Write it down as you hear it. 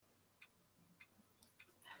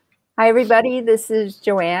Hi, everybody. This is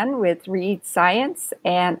Joanne with Read Science,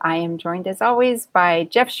 and I am joined, as always, by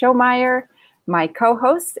Jeff Schomeyer, my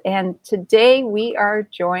co-host. And today we are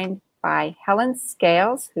joined by Helen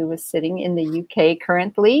Scales, who is sitting in the UK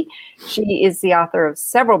currently. She is the author of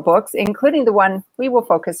several books, including the one we will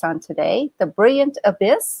focus on today, The Brilliant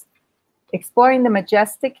Abyss, Exploring the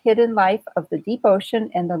Majestic Hidden Life of the Deep Ocean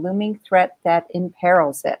and the Looming Threat that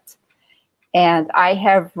Imperils It. And I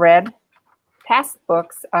have read past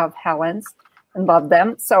books of Helen's and loved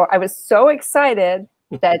them. So I was so excited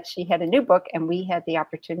that she had a new book and we had the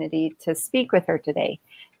opportunity to speak with her today.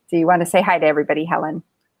 Do you want to say hi to everybody, Helen?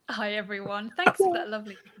 Hi, everyone. Thanks for that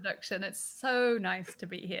lovely introduction. It's so nice to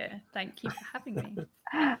be here. Thank you for having me.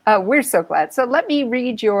 We're so glad. So let me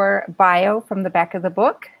read your bio from the back of the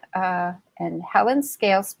book. And Helen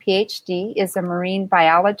Scales, PhD, is a marine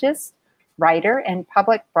biologist, writer, and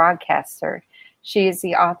public broadcaster. She is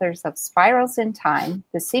the author of Spirals in Time,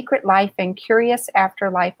 The Secret Life and Curious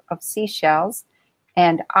Afterlife of Seashells,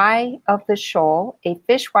 and Eye of the Shoal, A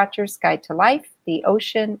Fish Watcher's Guide to Life, the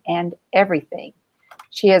Ocean, and Everything.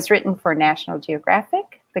 She has written for National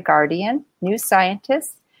Geographic, The Guardian, New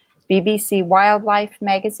Scientist, BBC Wildlife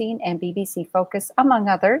Magazine, and BBC Focus, among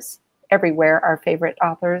others. Everywhere our favorite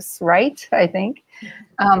authors write, I think,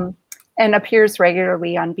 and appears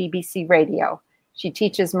regularly on BBC Radio. She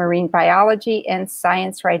teaches marine biology and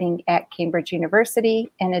science writing at Cambridge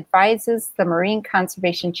University and advises the marine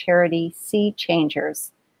conservation charity Sea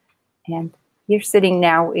Changers. And you're sitting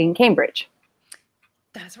now in Cambridge.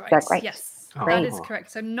 That's right. Is that right? Yes, that is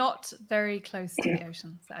correct. So not very close to the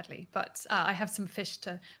ocean, sadly, but I have some fish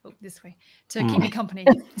to keep me company,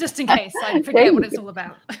 just in case I forget what it's all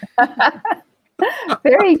about.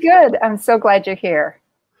 Very good. I'm so glad you're here.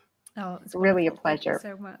 Oh, it's really a pleasure. Thank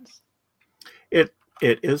you so much.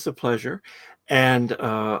 It is a pleasure. And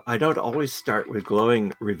I don't always start with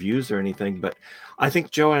glowing reviews or anything, but I think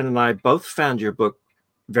Joanne and I both found your book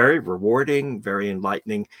very rewarding, very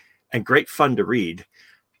enlightening, and great fun to read.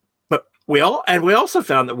 But we also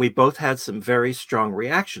found that we both had some very strong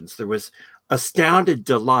reactions. There was astounded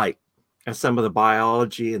delight at some of the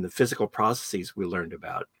biology and the physical processes we learned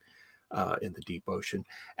about in the deep ocean,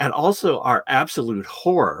 and also our absolute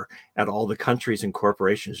horror at all the countries and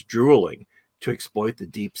corporations drooling to exploit the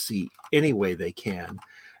deep sea any way they can.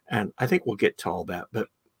 And I think we'll get to all that. But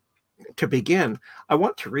to begin, I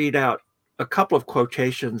want to read out a couple of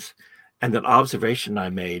quotations and an observation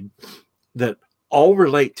I made that all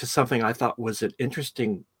relate to something I thought was an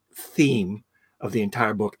interesting theme of the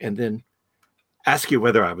entire book, and then ask you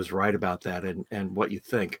whether I was right about that and what you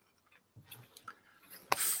think.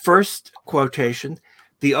 First quotation: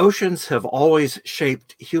 "The oceans have always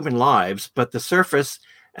shaped human lives, but the surface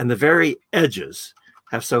and the very edges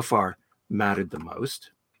have so far mattered the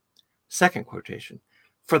most." Second quotation: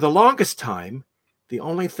 "For the longest time, the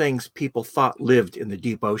only things people thought lived in the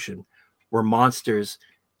deep ocean were monsters,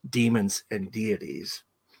 demons, and deities."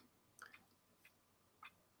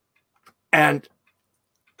 And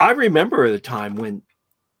I remember the time when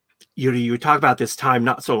you talk about this time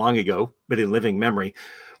not so long ago, but in living memory,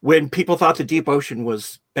 when people thought the deep ocean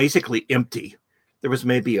was basically empty. There was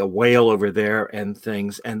maybe a whale over there and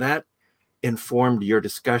things, and that informed your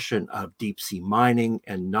discussion of deep sea mining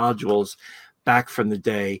and nodules back from the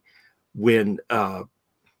day when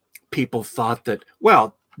people thought that,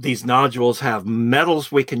 well, these nodules have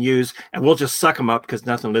metals we can use and we'll just suck them up because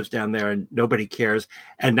nothing lives down there and nobody cares.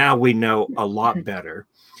 And now we know a lot better.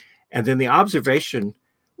 And then the observation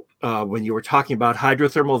when you were talking about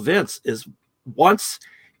hydrothermal vents is once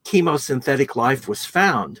chemosynthetic life was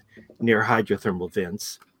found near hydrothermal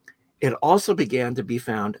vents, it also began to be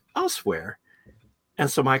found elsewhere. And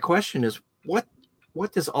so my question is, what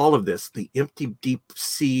does all of this, the empty deep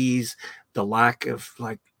seas, the lack of,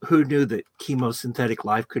 who knew that chemosynthetic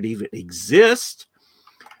life could even exist?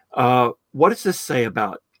 What does this say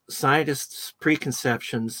about scientists'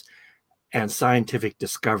 preconceptions and scientific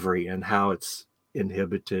discovery and how it's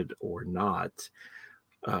inhibited or not?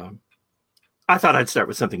 I thought I'd start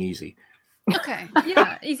with something easy. Okay,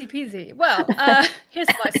 yeah, easy peasy. Well, here's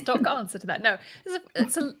my stock answer to that. No,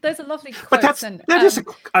 there's a lovely quote. But that's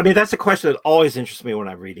a question that always interests me when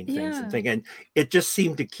I'm reading things and thinking. And it just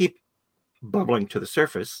seemed to keep bubbling to the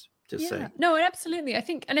surface. Say no, absolutely. I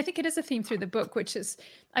think it is a theme through the book, which is,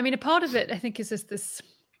 a part of it I think is just this.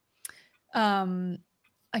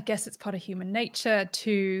 I guess it's part of human nature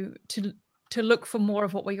to look for more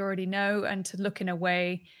of what we already know and to look in a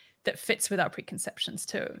way that fits with our preconceptions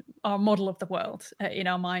to our model of the world in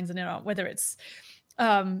our minds and whether it's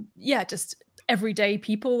just everyday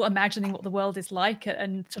people imagining what the world is like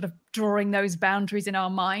and sort of drawing those boundaries in our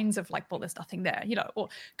minds of like, well, there's nothing there, or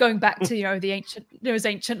going back to, those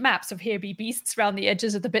ancient maps of here be beasts around the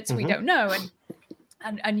edges of the bits we don't know.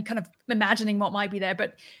 And you kind of imagining what might be there,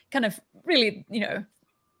 but kind of really,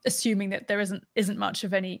 assuming that there isn't much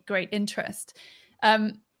of any great interest.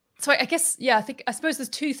 So I guess, I suppose there's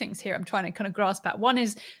two things here I'm trying to kind of grasp at. One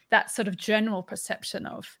is that sort of general perception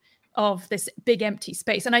of this big empty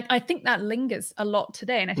space. And I think that lingers a lot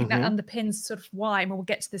today. And I think that underpins sort of why, and we'll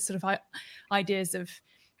get to this sort of ideas of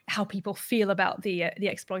how people feel about the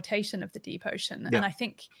exploitation of the deep ocean. Yeah. And I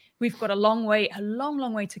think we've got a long way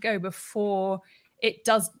to go before it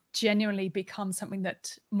does genuinely become something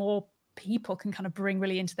that more people can kind of bring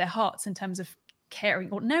really into their hearts in terms of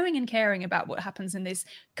caring or knowing and caring about what happens in this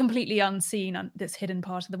completely unseen, this hidden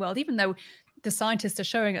part of the world. Even though the scientists are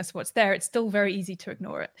showing us what's there, it's still very easy to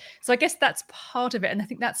ignore it. So I guess that's part of it. And I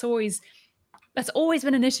think that's always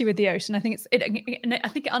been an issue with the ocean. I think I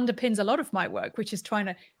think it underpins a lot of my work, which is trying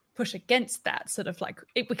to push against that sort of like,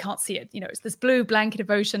 we can't see it, it's this blue blanket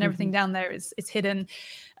of ocean, everything down there is hidden,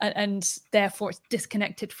 and therefore it's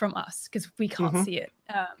disconnected from us because we can't see it.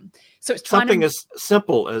 So it's something as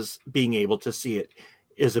simple as being able to see it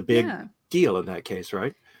is a big deal in that case,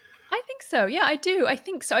 right? I think so. Yeah, I do. I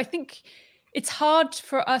think so. I think it's hard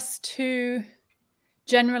for us to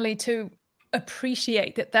generally to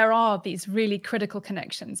appreciate that there are these really critical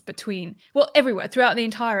connections between, everywhere throughout the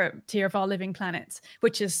entirety of our living planet,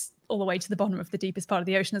 which is all the way to the bottom of the deepest part of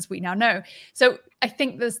the ocean, as we now know. So I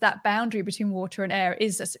think there's that boundary between water and air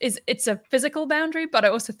it's a physical boundary, but I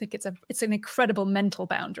also think it's an incredible mental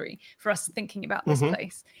boundary for us thinking about this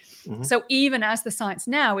place. So even as the science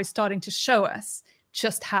now is starting to show us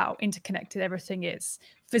just how interconnected everything is,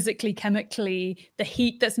 physically, chemically, the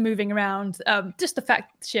heat that's moving around, just the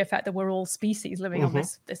sheer fact that we're all species living on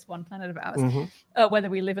this one planet of ours, whether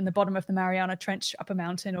we live in the bottom of the Mariana Trench up a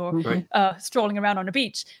mountain or strolling around on a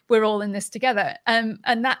beach, we're all in this together. And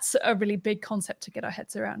that's a really big concept to get our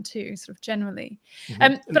heads around too, sort of generally.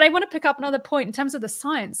 But I want to pick up another point in terms of the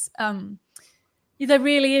science. There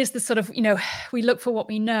really is this sort of, we look for what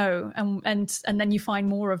we know and then you find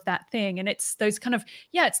more of that thing. And it's those kind of,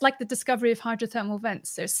 it's like the discovery of hydrothermal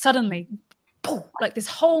vents. So suddenly, boom, like this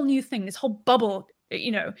whole new thing, this whole bubble,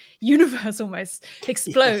 universe almost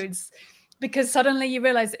explodes because suddenly you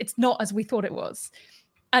realize it's not as we thought it was.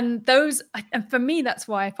 And for me, that's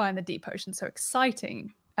why I find the deep ocean so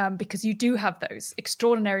exciting. Because you do have those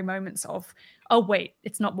extraordinary moments of, oh, wait,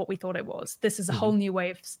 it's not what we thought it was. This is a whole new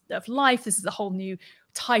way of life. This is a whole new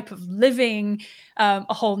type of living,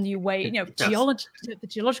 a whole new way, the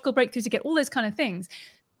geological breakthroughs, to get all those kind of things.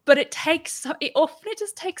 But it often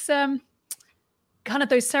just takes kind of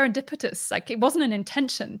those serendipitous, like it wasn't an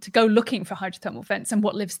intention to go looking for hydrothermal vents and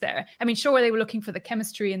what lives there. I mean, sure, they were looking for the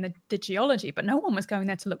chemistry and the geology, but no one was going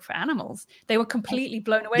there to look for animals. They were completely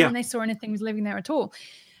blown away when they saw anything was living there at all.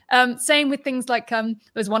 Same with things like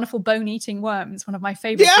those wonderful bone-eating worms, one of my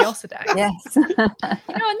favorite Geocidae. Yes. And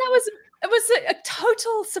it was a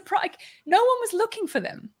total surprise. No one was looking for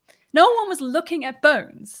them. No one was looking at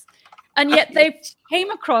bones. And yet they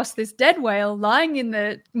came across this dead whale lying in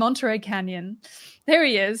the Monterey Canyon. There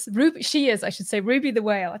he is. Ruby the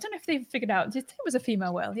whale. I don't know if they figured out. It was a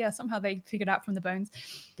female whale. Yeah, somehow they figured out from the bones.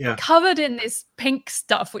 Yeah. Covered in this pink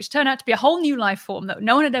stuff, which turned out to be a whole new life form that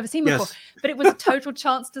no one had ever seen before. But it was a total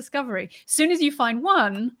chance discovery. As soon as you find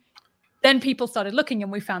one, then people started looking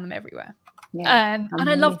and we found them everywhere. Yeah, and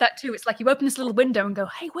I love that too. It's like you open this little window and go,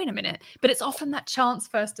 hey, wait a minute. But it's often that chance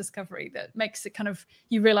first discovery that makes it kind of,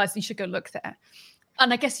 you realize you should go look there.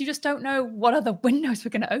 And I guess you just don't know what other windows we're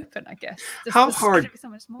going to open, I guess. How hard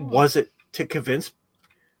was it to convince?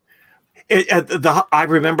 I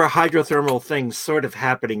remember hydrothermal things sort of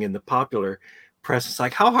happening in the popular press. It's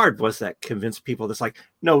like, how hard was that convince people that's like,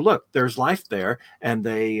 no, look, there's life there and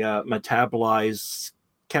they metabolize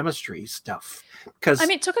chemistry stuff? Because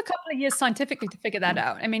it took a couple of years scientifically to figure that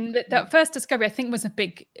out. I mean, that first discovery, I think, was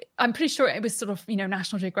I'm pretty sure it was sort of,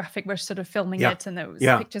 National Geographic were sort of filming it and there was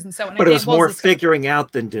pictures and so on. But it was more figuring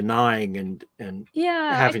out than denying and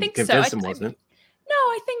having to convince them, wasn't it? No,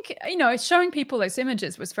 I think, showing people those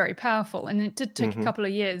images was very powerful. And it did take a couple of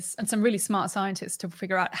years and some really smart scientists to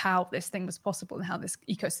figure out how this thing was possible and how this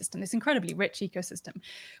ecosystem, this incredibly rich ecosystem,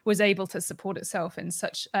 was able to support itself in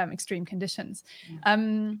such extreme conditions.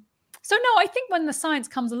 So no, I think when the science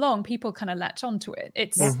comes along, people kind of latch onto it.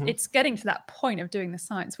 It's getting to that point of doing the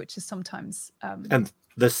science, which is sometimes and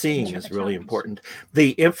the seeing is really important.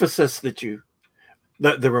 The emphasis that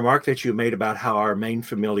the remark that you made about how our main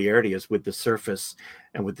familiarity is with the surface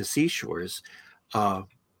and with the seashores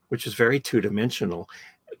which is very two-dimensional.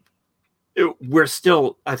 We're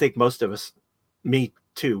still, I think most of us, me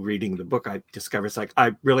too, reading the book, I discovered it's like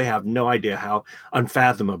I really have no idea how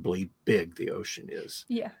unfathomably big the ocean is.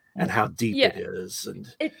 Yeah. And how deep Yeah. it is.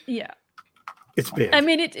 And it's big. I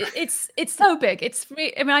mean, it's so big.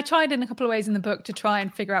 I tried in a couple of ways in the book to try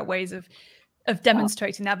and figure out ways of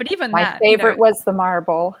demonstrating that. But even my favorite was the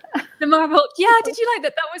marble. The marble. Yeah, did you like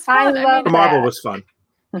that? That was fun. I love the marble was fun.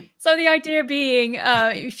 So the idea being,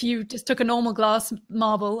 if you just took a normal glass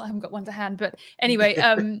marble, I haven't got one to hand, but anyway,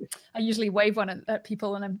 I usually wave one at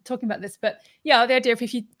people when I'm talking about this. But yeah, the idea of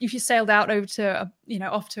if you sailed out over to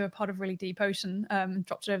off to a part of really deep ocean, and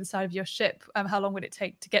dropped it over the side of your ship, how long would it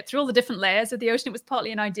take to get through all the different layers of the ocean? It was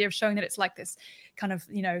partly an idea of showing that it's like this kind of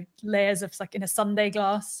layers of like in a sundae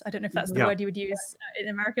glass. I don't know if that's the word you would use in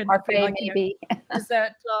American. Parfait, maybe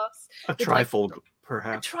dessert glass. A trifle.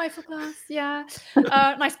 Perhaps. A trifle glass, yeah.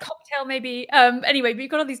 Nice cocktail, maybe. Anyway, but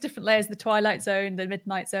you've got all these different layers: the twilight zone, the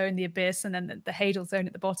midnight zone, the abyss, and then the Hadal zone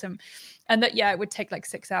at the bottom. And that, it would take like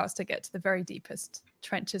 6 hours to get to the very deepest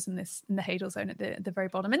trenches in the Hadal zone at the very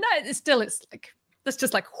bottom. And that is still, it's like that's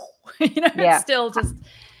just like, it's still just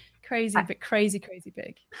crazy, but crazy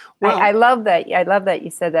big. Well, I love that. I love that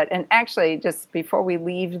you said that. And actually, just before we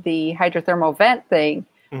leave the hydrothermal vent thing,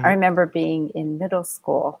 I remember being in middle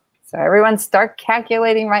school. So everyone start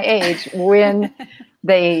calculating my age when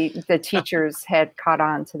the teachers had caught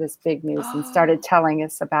on to this big news and started telling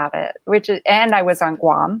us about it. And I was on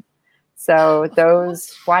Guam. So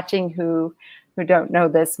those watching who don't know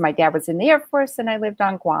this, my dad was in the Air Force and I lived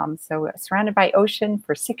on Guam. So surrounded by ocean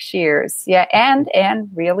for 6 years. Yeah, and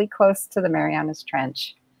really close to the Marianas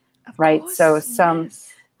Trench. Right. So some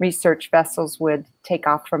research vessels would take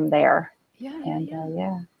off from there.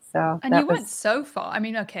 So and you went so far. I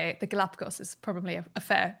mean, okay, the Galapagos is probably a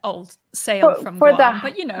fair old sail from Guam,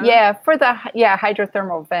 but for the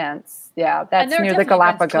hydrothermal vents, that's near the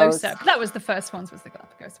Galapagos. That was the first ones. Was the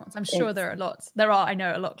Galapagos ones? I'm sure there are lots. I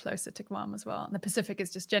know a lot closer to Guam as well. And the Pacific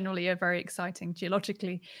is just generally a very exciting,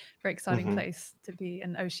 geologically very exciting place to be,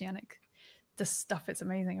 and oceanic. The stuff is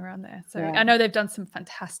amazing around there. So I know they've done some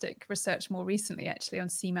fantastic research more recently, actually, on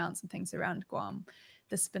seamounts and things around Guam.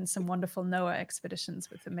 There's been some wonderful NOAA expeditions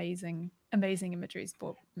with amazing image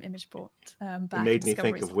brought back. It made me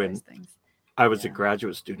think of when I was a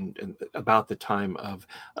graduate student, and about the time of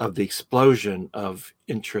the explosion of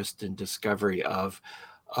interest and discovery of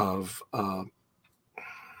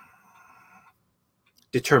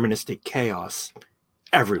deterministic chaos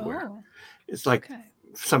everywhere. It's like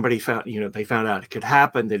somebody found, they found out it could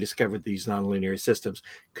happen. They discovered these nonlinear systems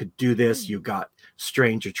could do this. You got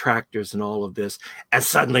strange attractors and all of this, and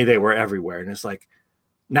suddenly they were everywhere. And it's like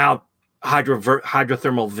now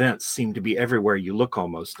hydrothermal vents seem to be everywhere you look,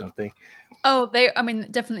 almost, don't they? Oh,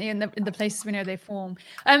 definitely in the places we know they form.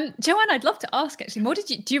 Joanne, I'd love to ask actually,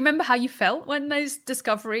 do you remember how you felt when those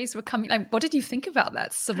discoveries were coming? Like, what did you think about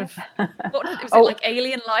that sort of? Was it like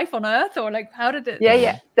alien life on Earth, or like how did it?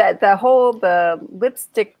 Yeah. The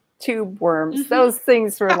lipstick tube worms. Those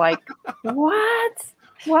things were like,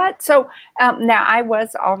 what? So now I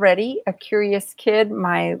was already a curious kid.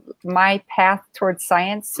 My path towards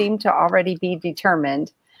science seemed to already be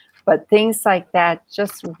determined. But things like that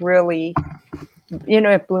just really,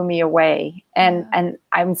 it blew me away. And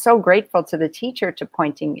I'm so grateful to the teacher to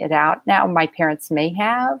pointing it out. Now, my parents may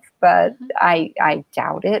have, but I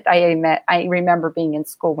doubt it. I remember being in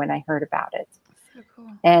school when I heard about it. So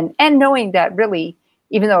cool. And knowing that really,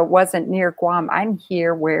 even though it wasn't near Guam, I'm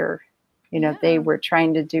here where, they were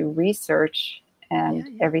trying to do research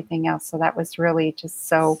and everything else. So that was really just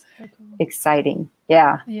so cool. Exciting.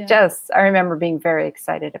 Yeah. I remember being very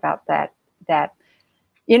excited about that,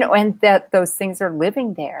 and that those things are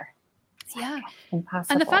living there. Yeah.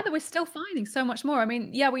 Impossible. And the fact that we're still finding so much more.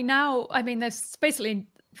 There's basically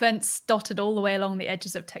vents dotted all the way along the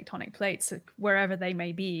edges of tectonic plates, wherever they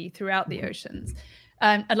may be throughout the oceans.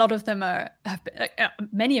 And a lot of them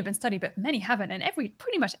many have been studied, but many haven't. And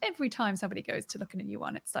pretty much every time somebody goes to look at a new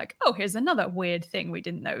one, it's like, oh, here's another weird thing we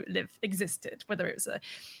didn't know existed. Whether it was a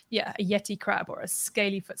Yeti crab or a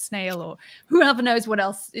scalyfoot snail, or whoever knows what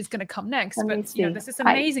else is going to come next. But there's this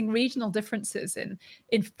amazing regional differences in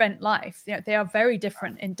vent life. They are very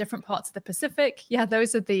different in different parts of the Pacific. Yeah,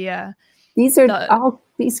 those are the. These are all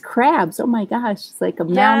these crabs. Oh my gosh, it's like a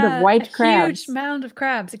mound of white crabs. Huge mound of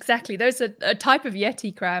crabs. Exactly. Those are a type of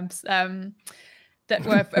Yeti crabs. that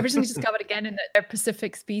were originally discovered again in the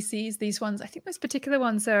Pacific species. These ones, I think those particular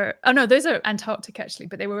ones are, oh no, those are Antarctic actually,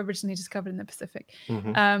 but they were originally discovered in the Pacific.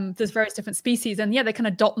 There's various different species, and yeah, they kind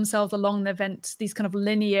of dot themselves along the vents, these kind of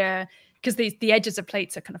linear, because the edges of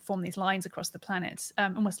plates are kind of form these lines across the planet,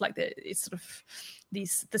 almost like it's sort of the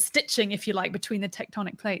stitching, if you like, between the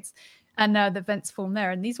tectonic plates. And the vents form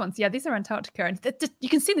there. And these ones, yeah, these are Antarctica. And you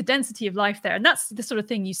can see the density of life there. And that's the sort of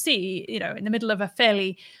thing you see, you know, in the middle of a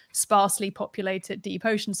fairly sparsely populated deep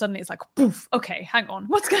ocean. Suddenly it's like, poof, okay, hang on,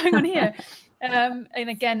 what's going on here? And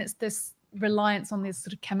again, it's this reliance on this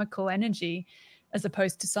sort of chemical energy as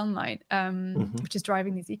opposed to sunlight, which is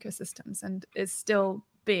driving these ecosystems and is still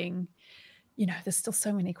being, you know, there's still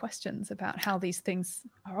so many questions about how these things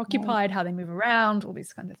are occupied, how they move around, all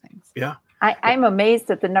these kind of things. Yeah. I'm amazed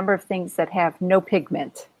at the number of things that have no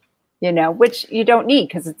pigment, you know, which you don't need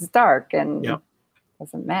because it's dark and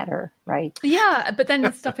doesn't matter, right? Yeah, but then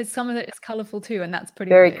the stuff is, some of it is colorful too, and that's pretty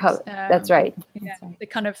very good. colorful. That's right. Yeah, the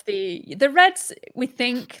kind of the reds. We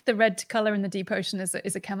think the red color in the deep ocean is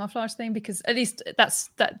a camouflage thing, because at least that's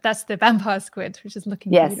the vampire squid, which is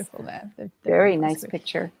looking beautiful there. The very nice squid.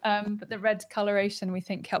 picture. But the red coloration we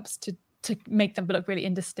think helps to make them look really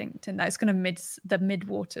indistinct, and that's kind of the mid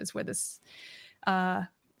waters where there's well,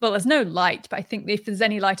 there's no light, but I think if there's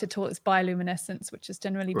any light at all, it's bioluminescence, which is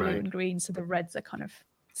generally blue and green. So the reds are kind of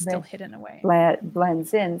still hidden away.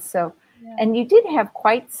 Blends in. So, and you did have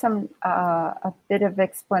quite some, a bit of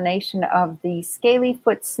explanation of the scaly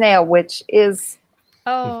foot snail, which is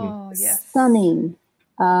stunning.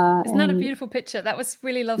 Isn't that a beautiful picture? That was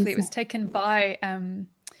really lovely. It was taken by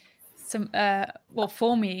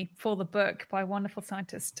for the book by a wonderful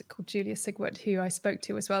scientist called Julia Sigwart, who I spoke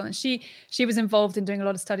to as well. And she was involved in doing a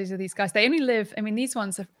lot of studies of these guys. They only live, I mean, these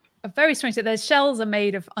ones are very strange. Their shells are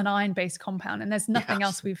made of an iron-based compound, and there's nothing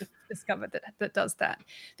else we've discovered that does that.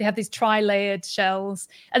 They have these tri-layered shells,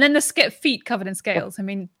 and then the feet covered in scales. I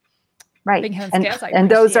mean, right,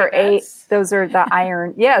 and those are the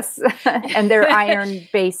iron, and they're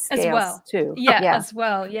iron-based scales as well too. As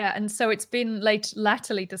well, and so it's been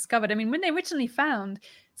latterly discovered. I mean, when they originally found,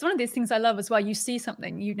 it's one of these things I love as well. You see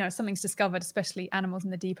something, you know, something's discovered, especially animals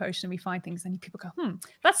in the deep ocean. We find things, and people go,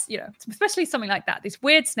 that's, you know, especially something like that. These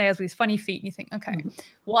weird snails with these funny feet, and you think, okay,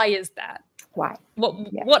 why is that? Why?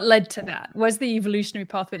 What led to that? Was the evolutionary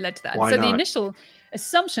pathway led to that? Why so not? the initial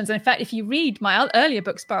assumptions, and in fact, if you read my earlier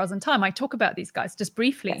book, Spirals in Time, I talk about these guys just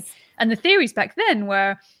briefly. And the theories back then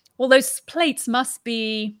were, well, those plates must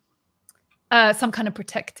be some kind of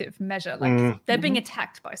protective measure, like they're being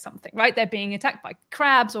attacked by something, right? They're being attacked by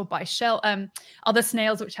crabs or by other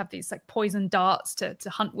snails, which have these like poison darts to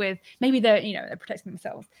hunt with. Maybe they're protecting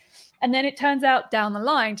themselves. And then it turns out down the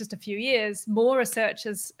line, just a few years, more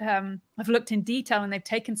researchers have looked in detail, and they've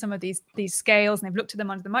taken some of these scales and they've looked at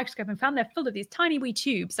them under the microscope and found they're full of these tiny wee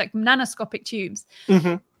tubes, like nanoscopic tubes.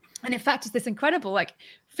 And in fact, it's this incredible like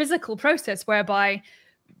physical process whereby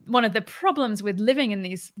one of the problems with living in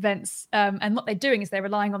these vents, and what they're doing is they're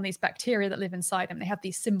relying on these bacteria that live inside them. They have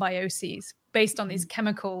these symbioses based on these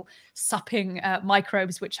chemical supping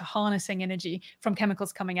microbes, which are harnessing energy from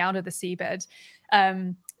chemicals coming out of the seabed.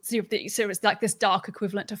 So it's like this dark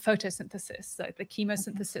equivalent to photosynthesis. So the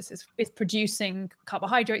chemosynthesis is producing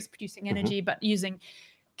carbohydrates, producing energy, but using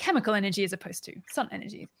chemical energy as opposed to sun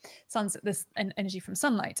energy. This energy from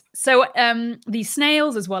sunlight. So these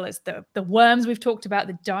snails, as well as the worms we've talked about,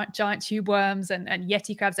 the giant tube worms and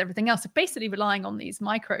yeti crabs, everything else, are basically relying on these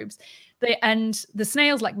microbes. And the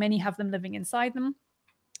snails, like many, have them living inside them.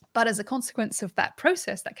 But as a consequence of that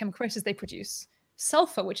process, that chemical process, they produce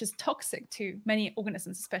sulfur, which is toxic to many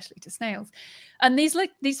organisms, especially to snails. And these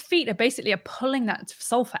feet are pulling that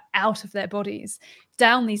sulfur out of their bodies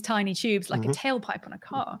down these tiny tubes like a tailpipe on a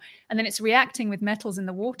car. And then it's reacting with metals in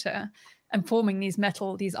the water and forming these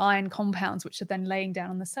iron compounds, which are then laying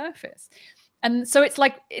down on the surface. And so it's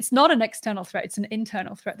like, it's not an external threat, it's an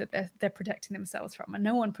internal threat that they're protecting themselves from. And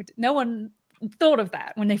no one thought of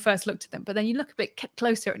that when they first looked at them. But then you look a bit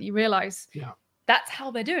closer and you realize that's how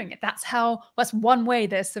they're doing it. That's one way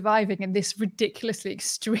they're surviving in this ridiculously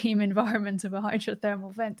extreme environment of a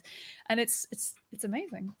hydrothermal vent. And it's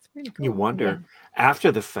amazing. It's really cool. You wonder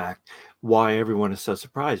after the fact why everyone is so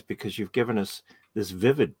surprised, because you've given us this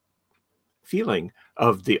vivid feeling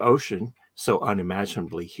of the ocean, so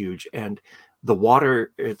unimaginably huge, and the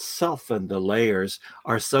water itself and the layers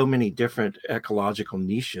are so many different ecological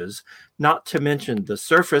niches, not to mention the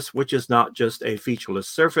surface, which is not just a featureless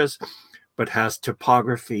surface, but has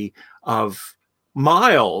topography of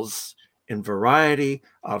miles in variety,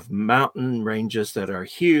 of mountain ranges that are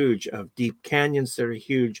huge, of deep canyons that are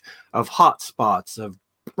huge, of hot spots, of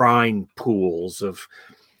brine pools, of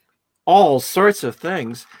all sorts of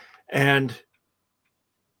things. And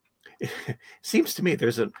it seems to me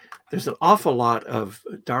there's an awful lot of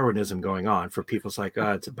Darwinism going on for people. It's like,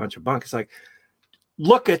 oh, it's a bunch of bunk. It's like,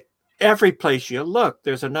 look at every place you look,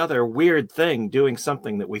 there's another weird thing doing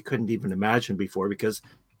something that we couldn't even imagine before, because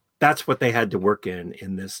that's what they had to work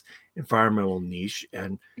in this environmental niche.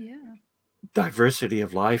 And diversity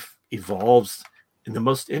of life evolves in the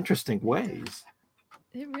most interesting ways.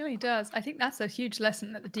 It really does. I think that's a huge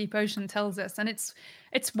lesson that the deep ocean tells us. And it's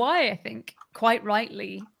why I think, quite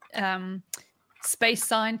rightly, space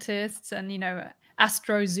scientists and,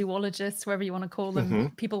 astrozoologists, whatever you want to call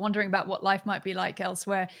them, people wondering about what life might be like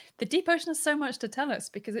elsewhere. The deep ocean has so much to tell us,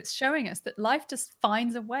 because it's showing us that life just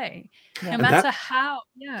finds a way, no matter how,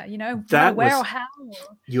 where or how.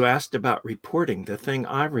 You asked about reporting. The thing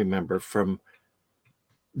I remember from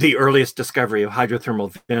the earliest discovery of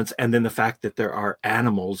hydrothermal vents, and then the fact that there are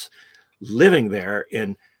animals living there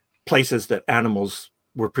in places that animals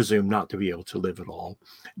were presumed not to be able to live at all,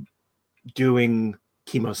 doing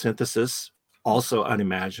chemosynthesis, also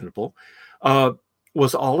unimaginable,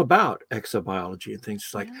 was all about exobiology and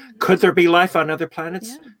things like, could there be life on other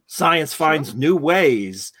planets? Science finds new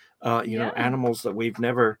ways, animals that we've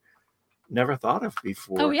never thought of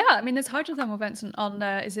before. Oh yeah, I mean, there's hydrothermal vents on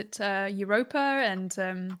is it Europa and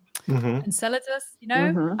Enceladus?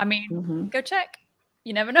 I mean, go check.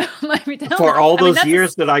 You never know. For all those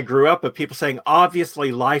years that I grew up with people saying,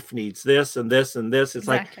 obviously life needs this and this and this, it's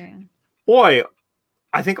like, boy,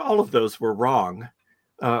 I think all of those were wrong.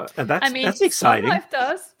 And that's exciting. Life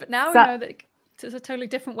does, but now we know that it's a totally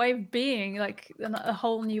different way of being, like a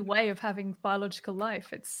whole new way of having biological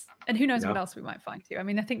life. And who knows what else we might find too. I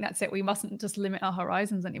mean, I think that's it. We mustn't just limit our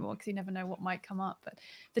horizons anymore, because you never know what might come up. But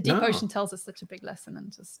the deep ocean tells us such a big lesson,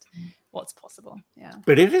 and just what's possible. Yeah.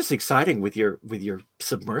 But it is exciting with your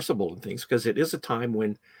submersible and things, because it is a time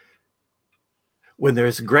when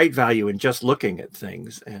there's great value in just looking at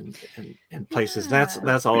things and places.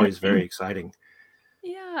 That's always very exciting.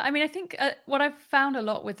 Yeah, I mean, I think what I've found a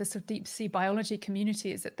lot with the sort of deep sea biology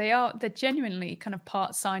community is that they're genuinely kind of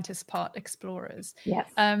part scientists, part explorers. Yes.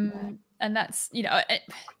 And that's,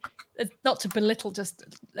 it's not to belittle just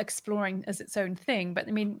exploring as its own thing, but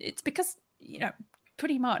I mean, it's because,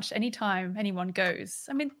 pretty much anytime anyone goes,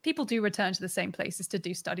 I mean, people do return to the same places to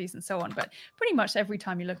do studies and so on, but pretty much every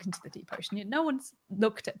time you look into the deep ocean, no one's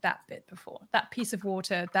looked at that bit before. That piece of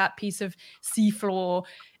water, that piece of seafloor.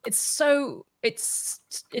 It's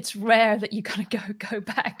rare that you kind of go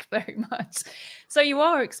back very much. So you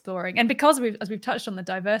are exploring, and because as we've touched on the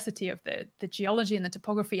diversity of the geology and the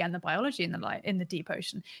topography and the biology in the deep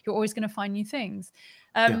ocean, you're always going to find new things.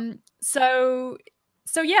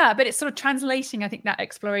 So yeah, but it's sort of translating, I think, that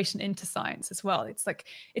exploration into science as well. It's like,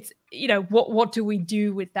 what do we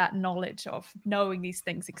do with that knowledge of knowing these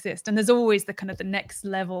things exist? And there's always the kind of the next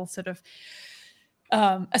level sort of,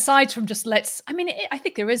 aside from just I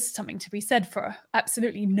think there is something to be said for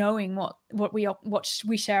absolutely knowing what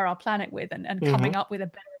we share our planet with, and coming up with a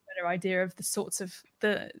better idea of the sorts of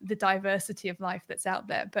the diversity of life that's out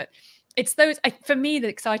there. But it's those, for me, the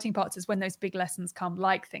exciting parts is when those big lessons come,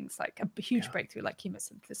 like things like a huge breakthrough like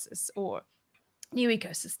chemosynthesis, or new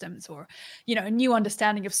ecosystems, or a new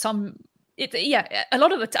understanding of some. A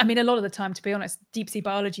lot of the time, to be honest, deep sea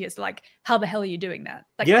biology is like, how the hell are you doing that?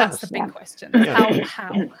 Like, that's the big question.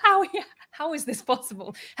 How is this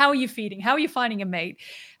possible? How are you feeding? How are you finding a mate?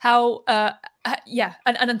 And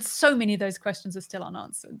so many of those questions are still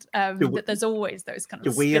unanswered. That there's always those kind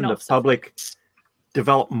of. Do we in the public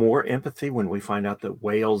develop more empathy when we find out that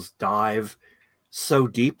whales dive so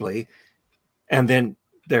deeply, and then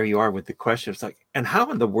there you are with the question? It's like, and how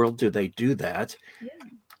in the world do they do that? Yeah.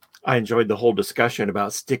 I enjoyed the whole discussion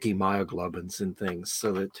about sticky myoglobins and things,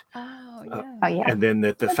 so that and then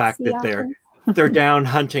the fact that they're down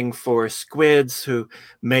hunting for squids who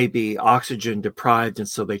may be oxygen deprived, and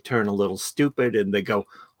so they turn a little stupid and they go,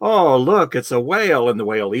 oh look, it's a whale, and the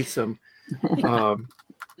whale eats them.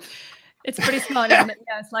 It's pretty smart, isn't it?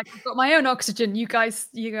 Yeah, it's like, I've got my own oxygen. You guys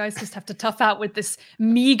just have to tough out with this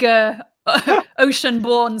meager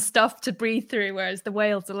ocean-borne stuff to breathe through, whereas the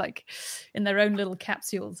whales are like in their own little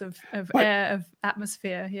capsules of air, of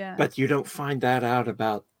atmosphere. Yeah. But you don't find that out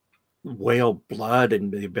about whale blood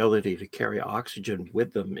and the ability to carry oxygen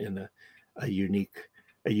with them in a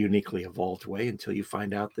uniquely evolved way until you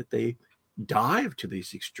find out that they dive to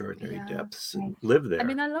these extraordinary depths and live there. I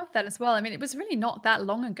mean, I love that as well. I mean, it was really not that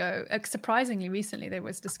long ago. Surprisingly, recently, there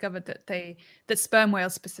was discovered that sperm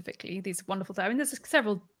whales specifically, these wonderful dive. I mean, there's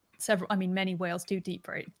several. I mean, many whales do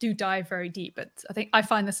dive very deep, but I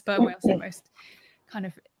find the sperm whales the most kind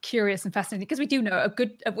of curious and fascinating because we do know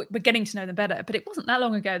we're getting to know them better, but it wasn't that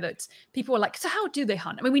long ago that people were like, so how do they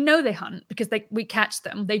hunt? I mean, we know they hunt because we catch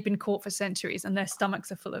them. They've been caught for centuries and their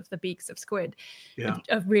stomachs are full of the beaks of squid,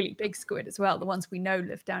 of really big squid as well, the ones we know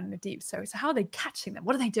live down in the deep. So how are they catching them?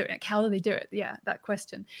 What are they doing? Like, how do they do it? Yeah, that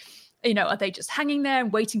question. Are they just hanging there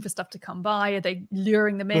and waiting for stuff to come by? Are they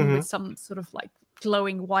luring them in with some sort of like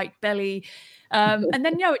glowing white belly? And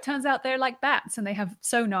then, it turns out they're like bats and they have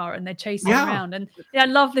sonar and they're chasing around. And I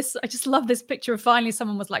love this. I just love this picture of finally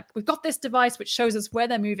someone was like, we've got this device which shows us where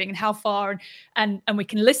they're moving and how far, and we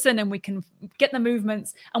can listen and we can get the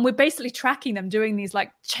movements. And we're basically tracking them doing these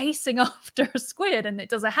like chasing after a squid, and it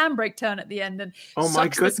does a handbrake turn at the end and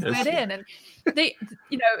sucks the squid in. And they,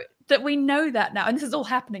 that we know that now. And this is all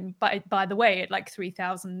happening, by the way, at like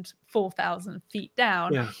 3,000, 4,000 feet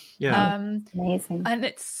down. Amazing. And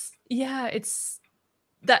it's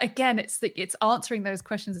that again, it's answering those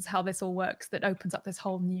questions is how this all works that opens up this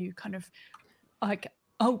whole new kind of like,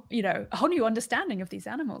 a whole new understanding of these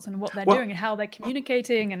animals and what they're doing and how they're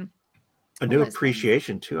communicating, and a new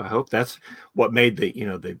appreciation too. I hope that's what made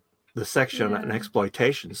the section on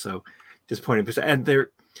exploitation so disappointing. And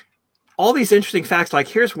there all these interesting facts, like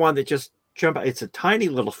here's one that just jump out. It's a tiny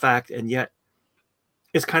little fact, and yet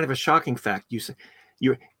it's kind of a shocking fact.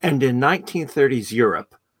 And in 1930s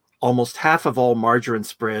Europe, almost half of all margarine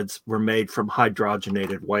spreads were made from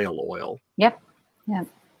hydrogenated whale oil. Yep. Yeah.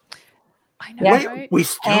 I know, right? We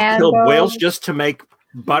still killed whales just to make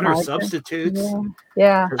butter substitutes.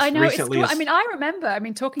 Yeah. I know. I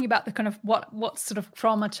remember, talking about the kind of what sort of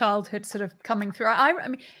from a childhood sort of coming through.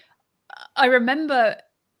 I remember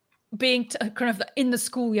being kind of in the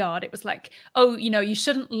schoolyard. It was like, you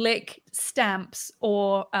shouldn't lick stamps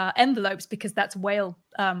or envelopes because that's whale.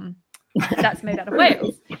 That's made out of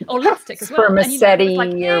whales, or lipstick as well. Spermaceti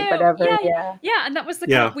or whatever. Yeah. And that was the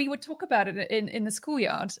kind of, we would talk about it in the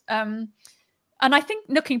schoolyard. And I think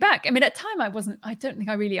looking back, at the time I don't think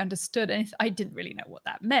I really understood, and I didn't really know what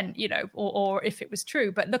that meant, or if it was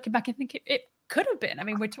true. But looking back, I think it could have been.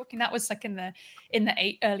 We're talking that was like in the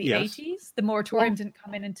early 80s. The moratorium didn't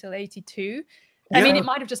come in until 82. It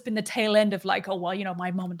might have just been the tail end of like,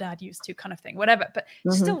 my mom and dad used to kind of thing, whatever. But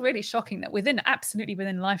still really shocking that absolutely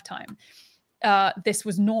within lifetime, this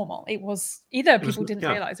was normal. It was either people didn't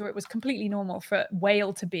realize, or it was completely normal for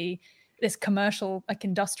whale to be this commercial, like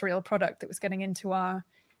industrial product that was getting into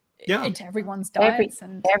into everyone's diets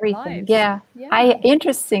and everything. Lives. Yeah.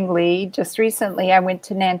 Interestingly, just recently I went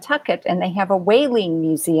to Nantucket and they have a whaling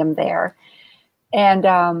museum there. And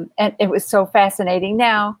it was so fascinating.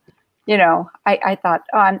 Now, I thought,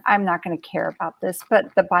 I'm not going to care about this,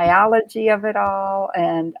 but the biology of it all,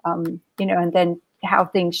 and and then how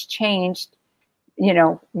things changed.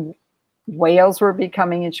 Whales were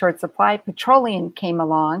becoming in short supply. Petroleum came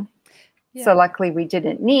along, so luckily we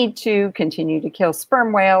didn't need to continue to kill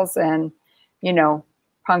sperm whales and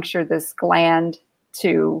puncture this gland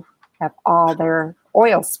to have all their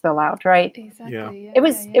oil spill out. Right? Exactly. Yeah.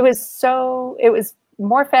 It was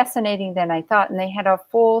more fascinating than I thought. And they had a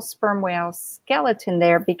full sperm whale skeleton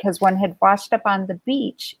there because one had washed up on the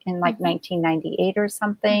beach in like 1998 or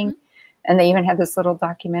something. And they even had this little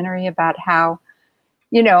documentary about how,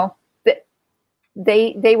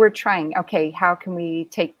 they were trying, okay, how can we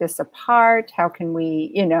take this apart? How can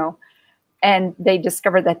we, and they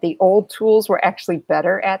discovered that the old tools were actually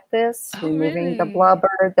better at this, removing the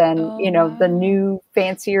blubber than, the new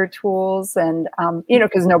fancier tools. And,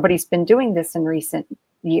 because nobody's been doing this in recent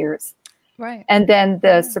years. Right. And then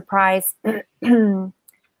the surprise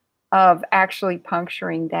of actually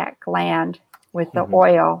puncturing that gland with the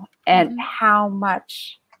oil and how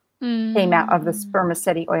much came out of the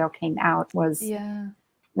spermaceti oil came out was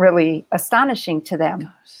really astonishing to them.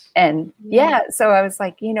 Gosh. And so I was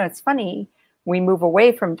like, it's funny, we move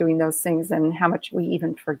away from doing those things and how much we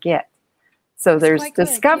even forget. So there's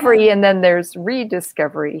discovery and then there's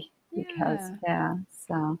rediscovery because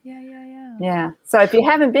So if you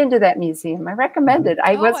haven't been to that museum, I recommend it.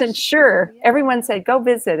 I wasn't sure. Everyone said, go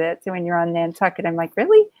visit it when you're on Nantucket. I'm like,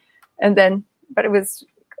 really? And then, but it was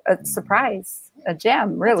a surprise, a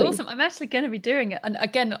gem, really. That's awesome. I'm actually going to be doing it. And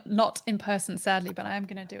again, not in person, sadly, but I am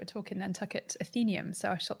going to do a talk in Nantucket Athenaeum. So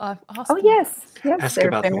I shall ask them. Yes. Ask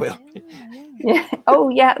about the whale. Yeah. Oh,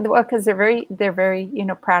 yeah. Well, because they're very,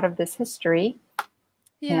 proud of this history.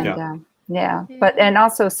 Yeah. And, but, and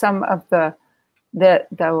also some of the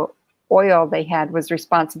oil they had was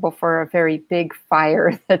responsible for a very big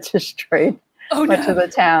fire that destroyed much of the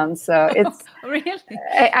town. So it's really,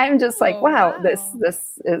 I'm just like, wow, this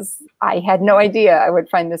is, I had no idea I would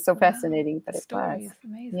find this so fascinating, but it was.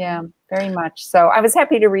 Amazing. Yeah, very much. So I was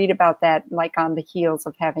happy to read about that, like on the heels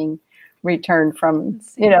of having returned from,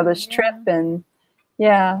 this trip. And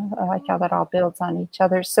I like how that all builds on each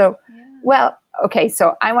other. So, well, okay.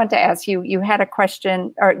 So I want to ask you, you had a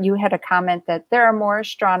question, or you had a comment that there are more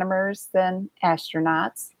astronomers than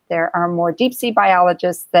astronauts. There are more deep sea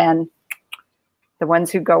biologists than the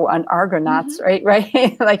ones who go on Argonauts, right?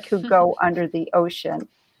 Like who go under the ocean.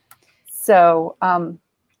 So,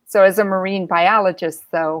 so as a marine biologist,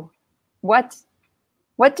 though, what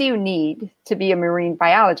do you need to be a marine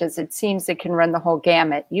biologist? It seems it can run the whole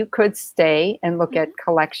gamut. You could stay and look at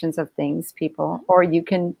collections of things, people, or you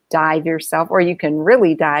can dive yourself, or you can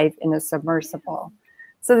really dive in a submersible.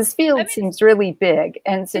 So this field seems really big.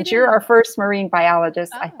 And since you're our first marine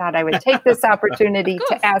biologist, I thought I would take this opportunity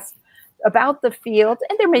to ask about the field.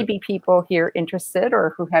 And there may be people here interested,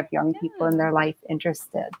 or who have young people in their life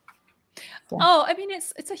interested. Yeah. Oh, I mean,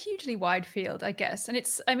 it's a hugely wide field, I guess. And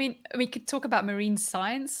we could talk about marine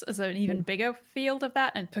science as an even bigger field of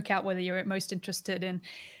that, and pick out whether you're most interested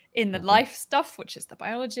in the life stuff, which is the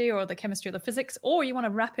biology or the chemistry or the physics, or you want to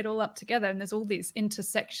wrap it all up together. And there's all these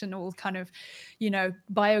intersectional kind of,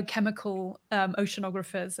 biochemical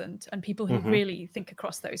oceanographers and people who really think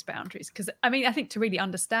across those boundaries. Because I think to really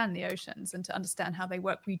understand the oceans and to understand how they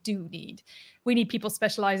work, we need people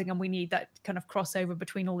specializing, and we need that kind of crossover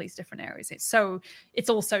between all these different areas. It's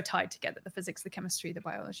all so tied together, the physics, the chemistry, the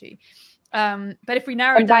biology. But if we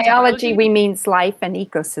narrow it down biology, we means life and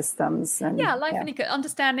ecosystems. And, life and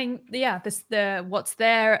understanding, what's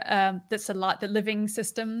there, that's a lot, the living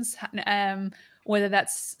systems, whether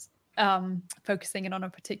that's focusing in on a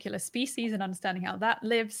particular species and understanding how that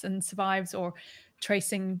lives and survives, or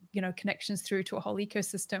tracing, connections through to a whole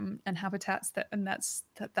ecosystem and habitats that's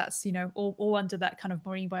all under that kind of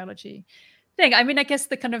marine biology thing. I mean, I guess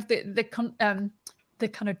the kind of the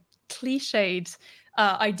kind of cliched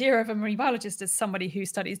idea of a marine biologist is somebody who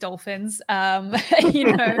studies dolphins, and gets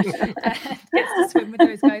to swim with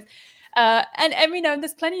those guys. And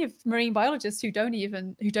there's plenty of marine biologists who don't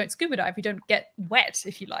scuba dive, who don't get wet,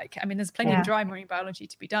 if you like. I mean, there's plenty of dry marine biology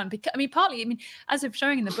to be done. Because, partly, as I'm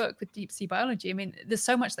showing in the book with deep sea biology, there's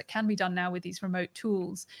so much that can be done now with these remote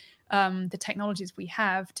tools, the technologies we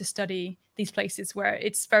have to study these places where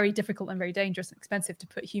it's very difficult and very dangerous and expensive to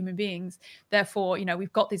put human beings. Therefore,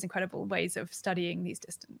 we've got these incredible ways of studying these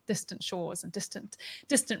distant shores and distant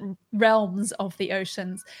realms of the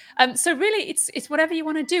oceans. So really, it's whatever you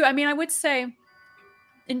want to do. I would say,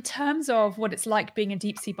 in terms of what it's like being a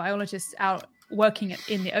deep sea biologist out working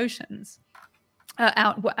in the oceans,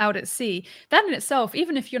 out at sea, that in itself,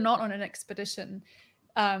 even if you're not on an expedition,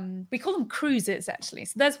 we call them cruises, actually.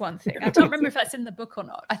 So there's one thing. I don't remember if that's in the book or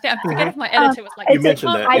not. I forget if my editor was like, you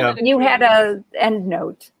mentioned that. You had a end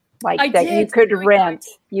note like that. You could rent.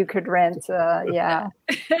 You could rent.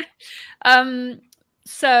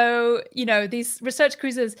 So these research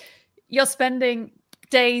cruises, you're spending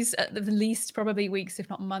days, at the least probably weeks, if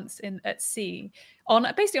not months, at sea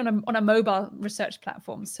basically on a mobile research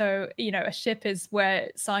platform. So a ship is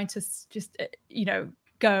where scientists just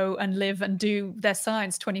go and live and do their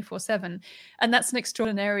science 24/7, and that's an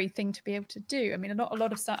extraordinary thing to be able to do. Not a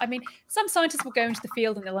lot of some scientists will go into the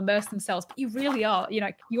field and they'll immerse themselves, but you really are,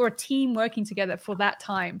 you're a team working together for that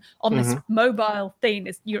time on this mobile thing.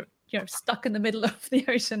 You're stuck in the middle of the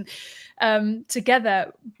ocean,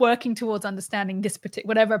 together, working towards understanding this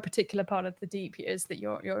whatever particular part of the deep is that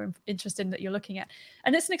you're interested in, that you're looking at.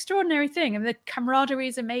 And it's an extraordinary thing. The camaraderie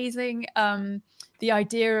is amazing. The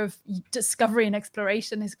idea of discovery and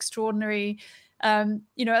exploration is extraordinary.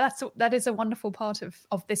 That is a wonderful part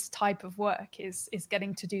of this type of work, is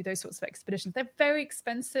getting to do those sorts of expeditions. They're very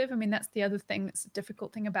expensive. That's the other thing that's a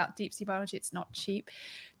difficult thing about deep sea biology. It's not cheap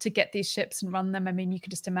to get these ships and run them. You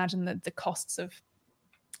can just imagine the costs of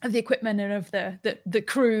the equipment and of the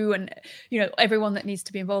crew and everyone that needs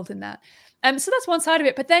to be involved in that. So that's one side of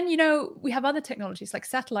it. But then we have other technologies like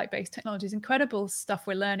satellite-based technologies, incredible stuff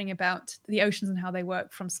we're learning about the oceans and how they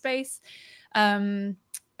work from space. So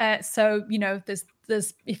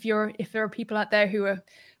there's if there are people out there who are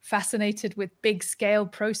fascinated with big scale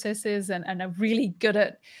processes and are really good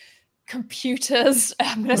at computers,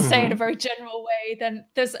 I'm going to say in a very general way, then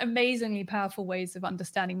there's amazingly powerful ways of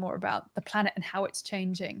understanding more about the planet and how it's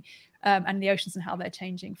changing, and the oceans and how they're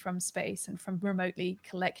changing from space and from remotely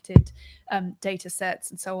collected data sets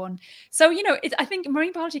and so on. So I think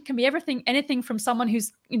marine biology can be anything from someone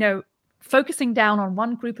who's focusing down on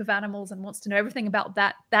one group of animals and wants to know everything about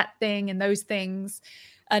that thing and those things,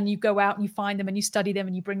 and you go out and you find them and you study them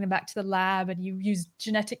and you bring them back to the lab and you use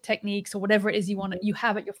genetic techniques or whatever it is you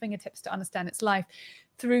have at your fingertips to understand its life,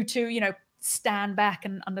 through to stand back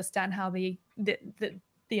and understand how the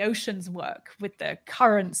the oceans work with the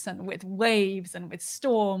currents and with waves and with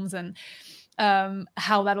storms, and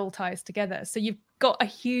how that all ties together. So you've got a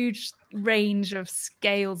huge range of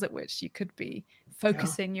scales at which you could be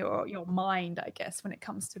focusing your mind, I guess, when it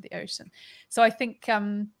comes to the ocean. So I think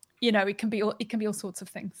it can be all sorts of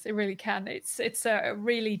things. It really can. It's a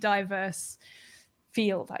really diverse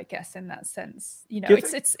field, I guess, in that sense.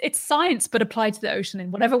 It's science but applied to the ocean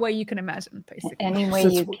in whatever way you can imagine, basically. Any way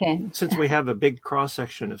you can. Since we have a big cross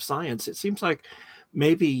section of science, it seems like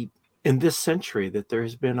maybe in this century that there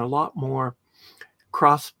has been a lot more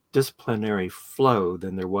cross-disciplinary flow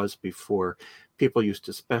than there was before. People used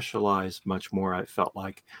to specialize much more, I felt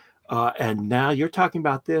like. And now you're talking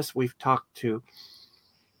about this. We talked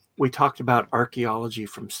about archaeology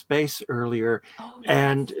from space earlier. Oh, yes.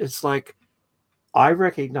 And it's like, I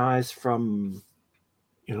recognize from,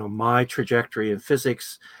 my trajectory in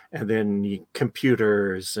physics and then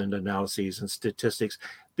computers and analyses and statistics,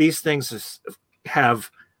 these things have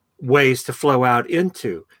ways to flow out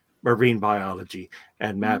into marine biology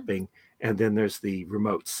and mapping. And then there's the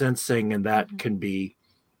remote sensing, and that can be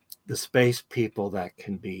the space people, that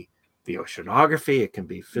can be the oceanography, it can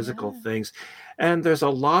be physical things. And there's a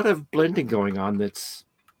lot of blending going on that's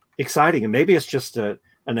exciting. And maybe it's just an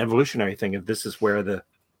evolutionary thing. If this is where that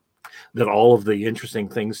all of the interesting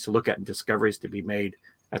things to look at and discoveries to be made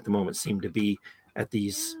at the moment seem to be at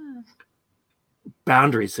these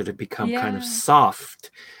boundaries that have become kind of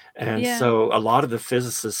soft. And so a lot of the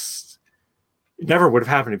physicists, it never would have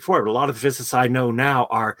happened before, but a lot of the physicists I know now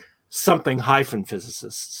are something hyphen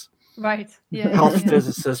physicists. Right. Yeah. Health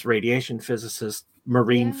physicists, radiation physicists,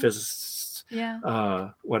 marine physicists,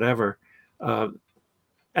 whatever. And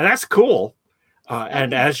that's cool.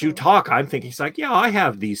 And as you talk, I'm thinking, it's like, I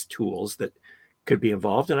have these tools that could be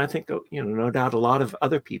involved. And I think, no doubt a lot of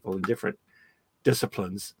other people in different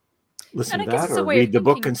disciplines listen to that or read the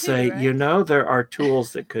book and say, right? There are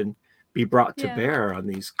tools that can be brought to bear on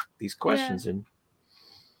these questions.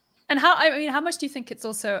 And how much do you think it's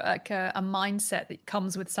also like a mindset that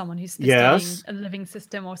comes with someone who's studying a living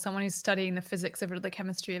system, or someone who's studying the physics of it or the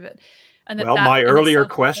chemistry of it? And my earlier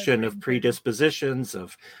question of predispositions,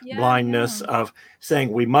 of blindness, of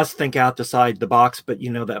saying we must think outside the box, but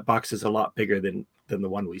that box is a lot bigger than the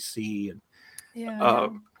one we see, and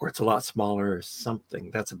or it's a lot smaller or something.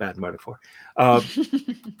 That's a bad metaphor.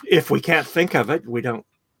 If we can't think of it, we don't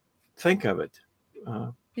think of it.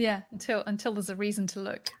 Until there's a reason to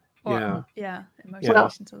look. Or,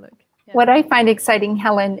 motivation to look. What I find exciting,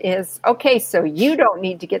 Helen, is, okay, so you don't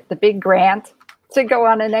need to get the big grant to go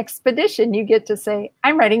on an expedition. You get to say,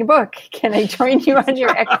 I'm writing a book. Can I join you on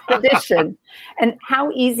your expedition? And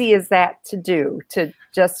how easy is that to do, to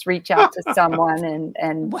just reach out to someone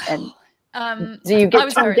and do you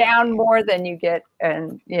get turned down more than you get?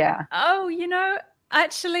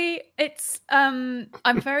 Actually, it's I'm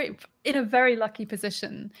in a very lucky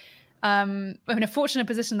position. I'm in a fortunate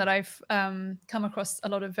position that I've come across a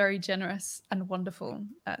lot of very generous and wonderful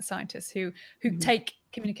scientists who take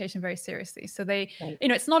communication very seriously. So they,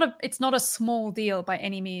 it's not a small deal by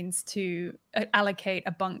any means to allocate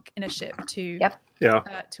a bunk in a ship to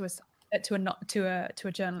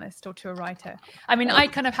a journalist or to a writer. I mean, I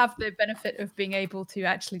kind of have the benefit of being able to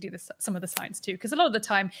actually do some of the science too, because a lot of the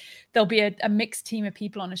time there'll be a mixed team of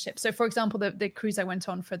people on a ship. So, for example, the cruise I went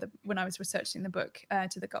on when I was researching the book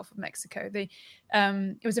to the Gulf of Mexico, it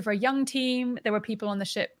was a very young team. There were people on the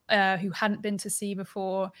ship who hadn't been to sea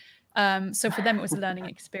before. So for them, it was a learning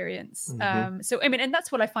experience. So, I mean, and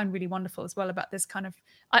that's what I find really wonderful as well about this kind of,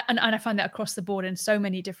 and I find that across the board in so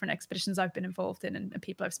many different expeditions I've been involved in and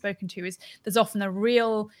people I've spoken to, is there's often a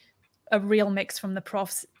real mix from the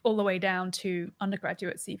profs all the way down to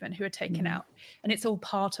undergraduates even, who are taken out. And it's all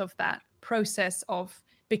part of that process of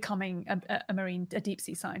becoming a deep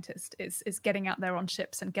sea scientist, is getting out there on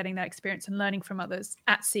ships and getting that experience and learning from others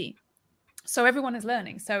at sea. So everyone is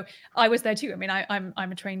learning. So I was there too. I mean, I'm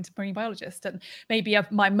a trained marine biologist, and maybe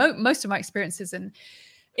most of my experiences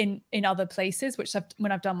in other places, which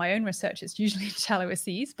when I've done my own research, it's usually in shallower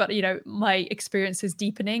seas. But my experience is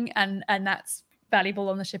deepening, and that's valuable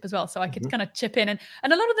on the ship as well. So I could kind of chip in, and a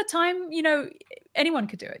lot of the time, anyone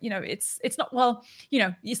could do it. It's not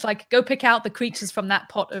it's like, go pick out the creatures from that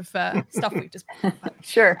pot of stuff we've just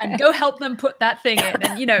sure, and go help them put that thing in,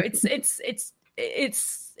 and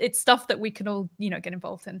it's stuff that we can all get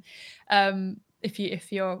involved in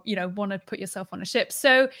if you're want to put yourself on a ship.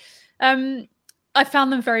 So I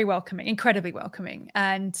found them very welcoming, incredibly welcoming,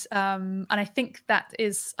 and I think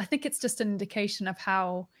it's just an indication of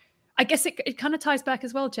how, I guess it kind of ties back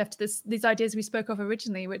as well, Jeff, to these ideas we spoke of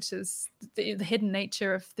originally, which is the hidden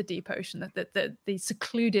nature of the deep ocean, the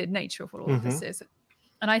secluded nature of what all of this is.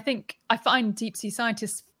 And I think I find deep sea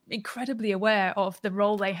scientists incredibly aware of the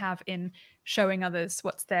role they have in showing others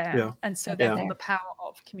what's there. Yeah. And so What's therefore there. the power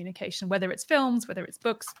of communication, whether it's films, whether it's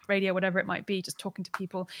books, radio, whatever it might be, just talking to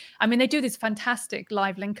people. I mean, they do these fantastic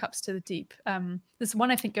live link ups to the deep. There's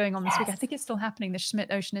one I think going on this week. I think it's still happening. The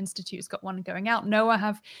Schmidt Ocean Institute's got one going out. NOAA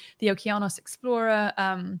have the Okeanos Explorer.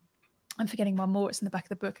 I'm forgetting one more. It's in the back of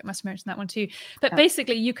the book. I must mention that one too. But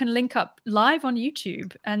basically, you can link up live on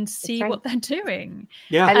YouTube and see what they're doing.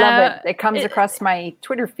 Yeah. I love it. It comes across my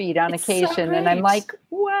Twitter feed on occasion, so and I'm great. like,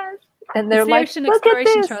 what? And they're It's the like, Ocean look at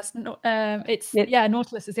Exploration this. Trust.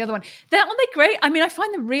 Nautilus is the other one. Aren't they great? I mean, I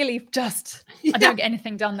find them really just. I don't get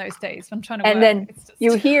anything done those days. I'm trying to. And work. then It's just,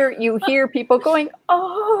 you hear people going,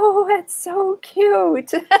 "Oh, that's so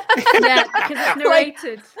cute." yeah, because it's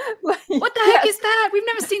narrated. What the heck is that? We've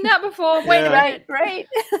never seen that before. Wait a Yeah. minute. Right.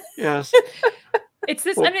 Yes. It's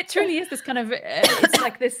this, and it truly is this kind of. It's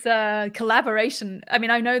like this collaboration. I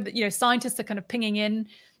mean, I know that scientists are kind of pinging in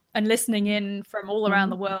and listening in from all around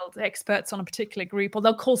the world, experts on a particular group, or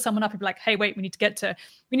they'll call someone up and be like, "Hey, wait, we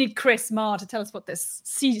need Chris Marr to tell us what this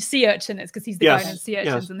sea urchin is," because he's the guy in sea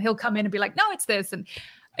urchins, and he'll come in and be like, "No, it's this," and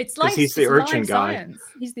it's like he's the urchin guy. Science.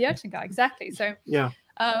 He's the urchin guy, exactly. So Yeah.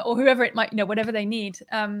 Or whoever it might, whatever they need.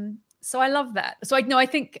 So I love that. So I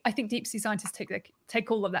think deep sea scientists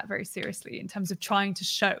take all of that very seriously in terms of trying to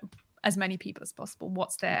show as many people as possible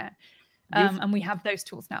what's there, and we have those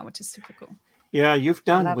tools now, which is super cool. Yeah, you've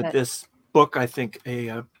done love with it. this book, I think,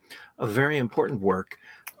 a very important work.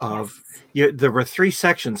 There were 3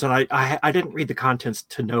 sections, and I didn't read the contents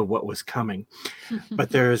to know what was coming, but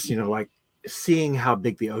there's like seeing how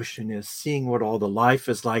big the ocean is, seeing what all the life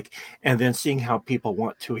is like, and then seeing how people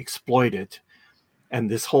want to exploit it, and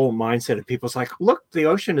this whole mindset of people's like, look, the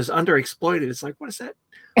ocean is underexploited. It's like, what does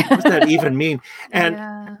that even mean?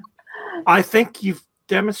 And I think you've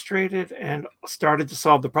demonstrated and started to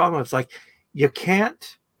solve the problem. It's like, you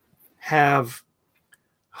can't have,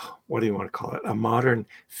 what do you want to call it, a modern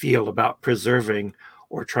feel about preserving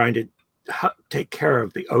or trying to take care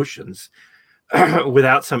of the oceans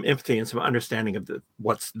without some empathy and some understanding of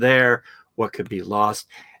what's there, what could be lost,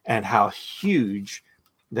 and how huge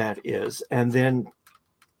that is. And then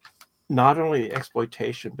not only the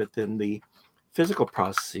exploitation, but then the physical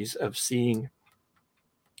processes of seeing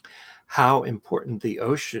how important the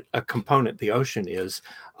ocean is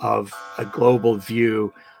of a global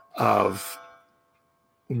view of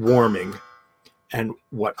warming and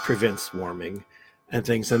what prevents warming and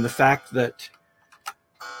things. And the fact that,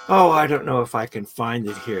 I don't know if I can find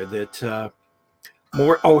it here, that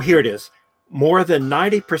here it is. More than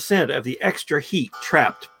 90% of the extra heat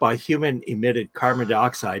trapped by human emitted carbon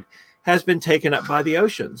dioxide has been taken up by the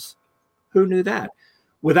oceans. Who knew that?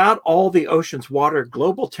 Without all the ocean's water,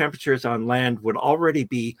 global temperatures on land would already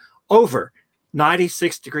be over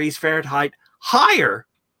 96 degrees Fahrenheit higher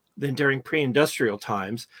than during pre-industrial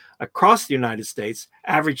times. Across the United States,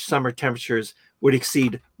 average summer temperatures would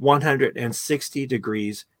exceed 160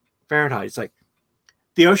 degrees Fahrenheit. It's like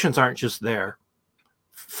the oceans aren't just there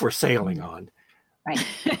for sailing on. Right.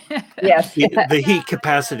 Yes. The heat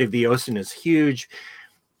capacity of the ocean is huge.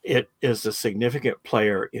 It is a significant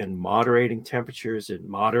player in moderating temperatures and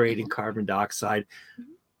moderating carbon dioxide,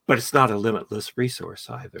 but it's not a limitless resource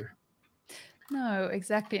either. No,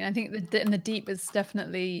 exactly. And I think in the deep is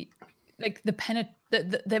definitely like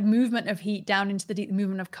the movement of heat down into the deep, the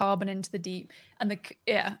movement of carbon into the deep, and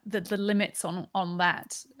the limits on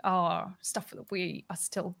that are stuff that we are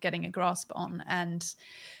still getting a grasp on, and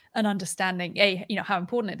an understanding how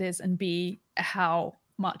important it is, and B, how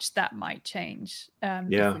much that might change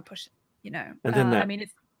if we push it, And then I mean,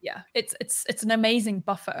 it's an amazing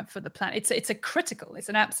buffer for the planet. It's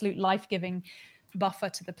an absolute life-giving buffer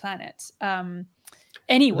to the planet.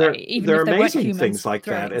 Anyway, even there if are there weren't amazing humans things like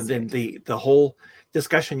that. throwing And then the whole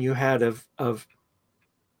discussion you had of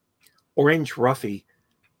orange roughy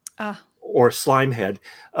or slimehead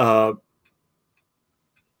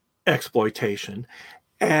exploitation,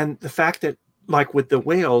 and the fact that, like with the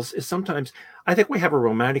whales, is sometimes I think we have a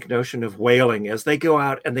romantic notion of whaling as they go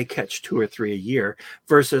out and they catch 2 or 3 a year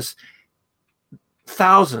versus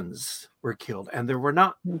thousands were killed, and there were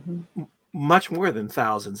not much more than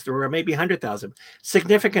thousands. There were maybe 100,000.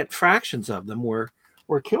 Significant fractions of them were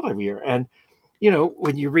killed every year. And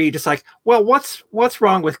when you read, it's like, well, what's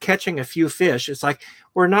wrong with catching a few fish? It's like,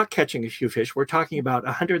 we're not catching a few fish. We're talking about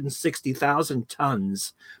 160,000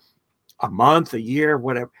 tons a month, a year,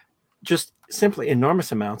 whatever. Just simply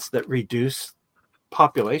enormous amounts that reduce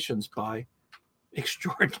populations by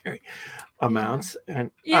extraordinary amounts.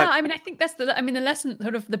 And Yeah, I mean, I think that's the lesson,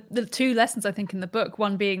 sort of the two lessons I think in the book.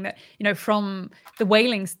 One being that, from the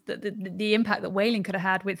whalings, the impact that whaling could have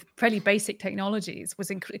had with fairly basic technologies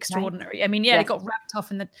was extraordinary. Right. I mean, it got wrapped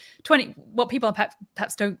up in the what people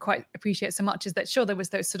perhaps don't quite appreciate so much is that sure, there was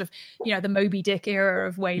those sort of, the Moby Dick era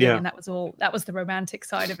of whaling, and that was the romantic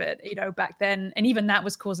side of it, back then, and even that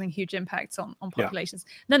was causing huge impacts on populations.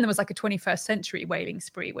 And then there was like a 21st century whaling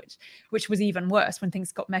spree, which was even worse when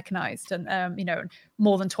things got mechanized, and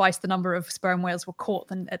more than twice the number of sperm whales were caught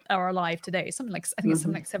than are alive today. Something like, I think it's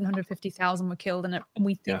something like 750,000 were killed, and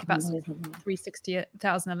we think about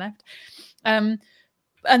 360,000 are left.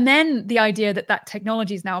 And then the idea that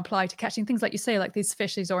technology is now applied to catching things like you say, like these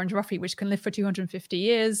fish, these orange roughy, which can live for 250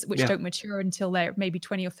 years, which don't mature until they're maybe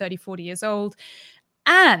 20 or 30, 40 years old.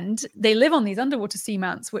 And they live on these underwater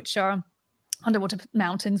seamounts, which are underwater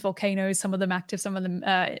mountains, volcanoes, some of them active, some of them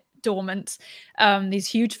dormant, these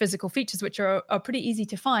huge physical features which are pretty easy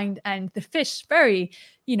to find, and the fish very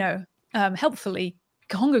helpfully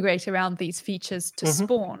congregate around these features to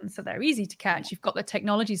spawn, so they're easy to catch. You've got the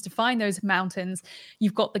technologies to find those mountains,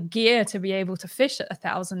 you've got the gear to be able to fish at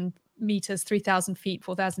 1,000 meters, 3,000 feet,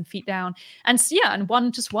 4,000 feet down, and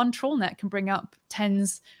one trawl net can bring up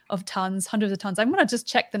tens of tons, hundreds of tons. I'm going to just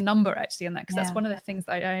check the number actually on that, because that's one of the things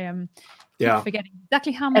that I am forgetting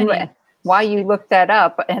exactly how many. And while you looked that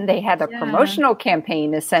up, and they had a promotional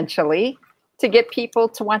campaign essentially to get people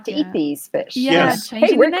to want to eat these fish.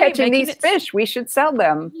 Hey, we're catching these fish. We should sell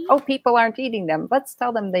them. Oh, people aren't eating them. Let's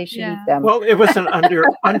tell them they should eat them. Well, it was an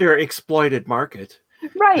underexploited market.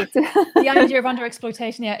 Right. The idea of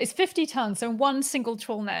underexploitation, is 50 tons. So in one single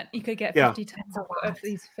trawl net, you could get 50 tons of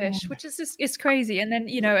these fish, which is just, it's crazy. And then,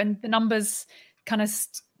 and the numbers kind of,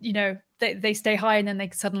 they stay high, and then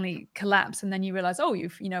they suddenly collapse. And then you realize,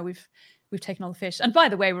 we've taken all the fish. And by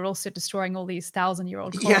the way, we're also destroying all these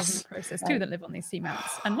 1,000-year-old corals in the process too, that live on these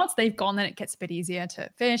seamounts. And once they've gone, then it gets a bit easier to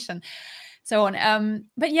fish and so on.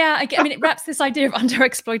 But it wraps this idea of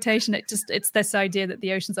underexploitation. It's this idea that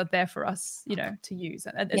the oceans are there for us, to use,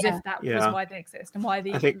 as if that was why they exist and why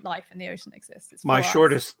the life in the ocean exists. It's my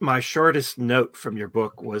shortest note from your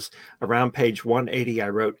book was around page 180. I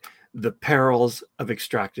wrote the perils of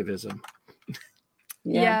extractivism.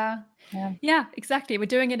 Yeah, exactly. We're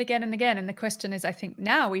doing it again and again, and the question is, I think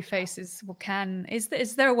now we face is, well,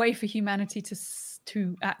 is there a way for humanity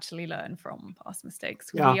to actually learn from past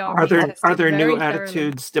mistakes? Are there new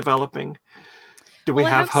attitudes developing? Do we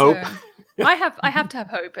have hope? So. I have to have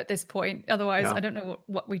hope at this point. Otherwise, I don't know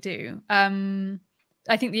what we do.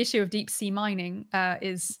 I think the issue of deep sea mining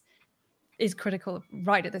is critical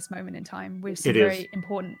right at this moment in time. We've seen very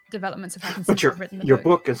important developments have happened since I've written the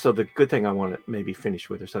book. And so the good thing I want to maybe finish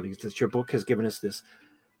with or something is that your book has given us this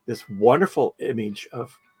wonderful image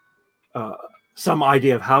of some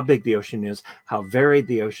idea of how big the ocean is, how varied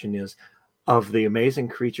the ocean is, of the amazing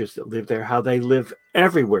creatures that live there, how they live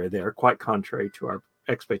everywhere there, quite contrary to our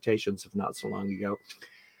expectations of not so long ago.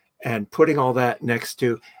 And putting all that next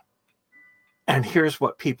to, and here's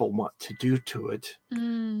what people want to do to it.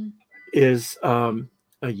 Is a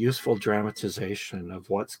useful dramatization of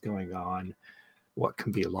what's going on, what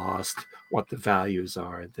can be lost, what the values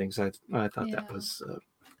are, and things. I thought that was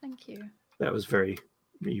thank you. That was very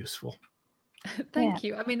useful. Thank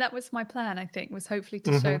you. I mean, that was my plan. I think was hopefully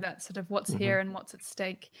to show that sort of what's here and what's at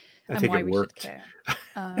stake, and why we should care.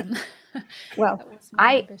 Well, that was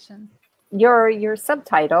my ambition. Your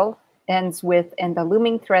subtitle ends with "and the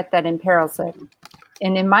looming threat that imperils it,"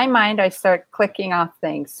 and in my mind, I start clicking off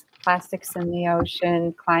things. Plastics in the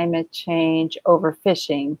ocean, climate change,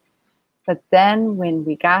 overfishing. But then when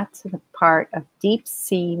we got to the part of deep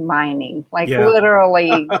sea mining,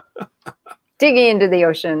 literally digging into the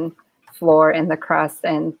ocean floor and the crust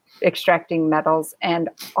and extracting metals and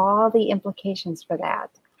all the implications for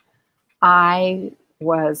that, I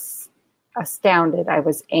was astounded. I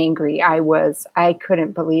was angry. I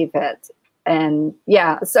couldn't believe it. And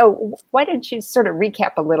so why don't you sort of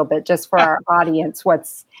recap a little bit just for our audience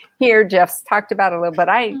what's here? Jeff's talked about a little bit.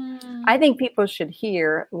 I think people should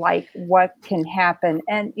hear what can happen,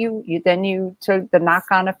 and you took the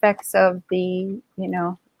knock-on effects of the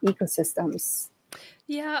ecosystems.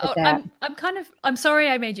 Yeah, I'm sorry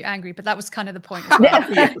I made you angry, but that was kind of the point.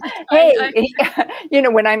 Hey,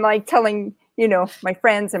 when I'm telling my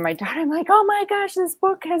friends and my daughter, I'm like, oh my gosh, this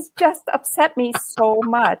book has just upset me so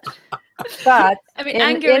much. But I mean,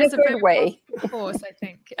 anger is a good way, force, I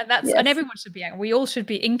think, and that's and everyone should be angry. We all should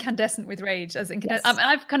be incandescent with rage, as incandescent.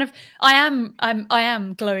 I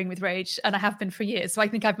am glowing with rage, and I have been for years. So I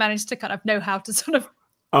think I've managed to kind of know how to sort of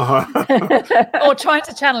Or trying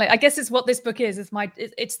to channel it. I guess it's what this book is.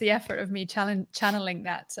 It's the effort of me channeling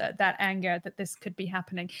that anger that this could be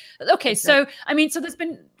happening. Okay, so I mean, so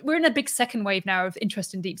we're in a big second wave now of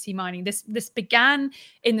interest in deep sea mining. This began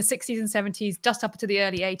in the 60s and 70s, just up to the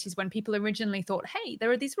early 80s, when people originally thought, hey, there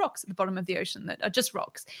are these rocks at the bottom of the ocean that are just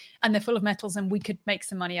rocks, and they're full of metals, and we could make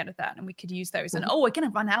some money out of that, and we could use those. And we're going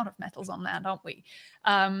to run out of metals on land, aren't we?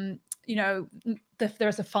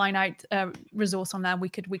 There's a finite resource on land. We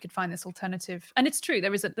could find this alternative, and it's true.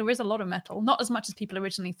 There is a lot of metal, not as much as people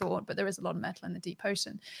originally thought, but there is a lot of metal in the deep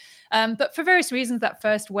ocean. But for various reasons, that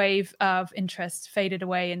first wave of interest faded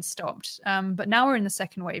away and stopped. But now we're in the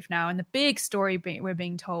second wave now, and the big story we're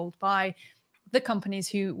being told by the companies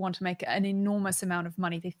who want to make an enormous amount of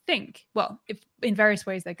money. They think, well, if in various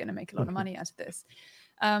ways they're going to make a lot of money out of this.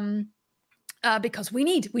 Because we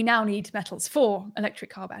now need metals for electric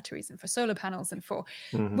car batteries and for solar panels and for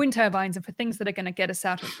wind turbines and for things that are going to get us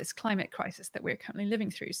out of this climate crisis that we're currently living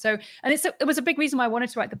through. So, and it was a big reason why I wanted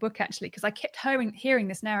to write the book, actually, because I kept hearing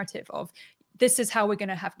this narrative of this is how we're going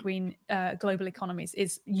to have green global economies,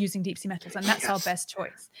 is using deep sea metals, and that's our best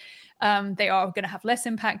choice. They are going to have less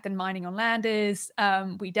impact than mining on land is.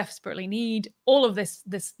 We desperately need all of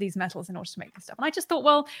these metals in order to make this stuff. And I just thought,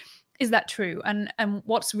 well, is that true? And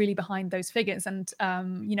what's really behind those figures? And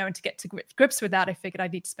and to get to grips with that, I figured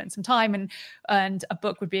I'd need to spend some time, and a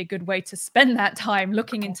book would be a good way to spend that time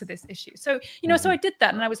looking into this issue. So so I did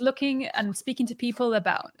that, and I was looking and speaking to people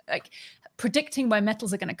about like predicting where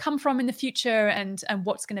metals are going to come from in the future and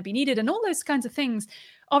what's going to be needed, and all those kinds of things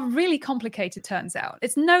are really complicated. Turns out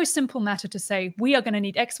it's no simple matter to say we are going to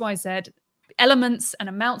need X, Y, Z elements and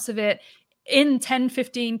amounts of it in 10,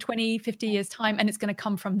 15, 20, 50 years time, and it's going to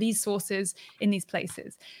come from these sources in these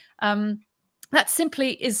places. That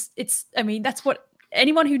simply that's what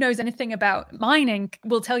anyone who knows anything about mining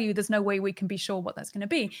will tell you. There's no way we can be sure what that's going to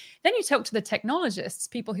be. Then you talk to the technologists,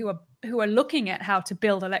 people who are looking at how to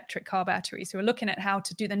build electric car batteries, who are looking at how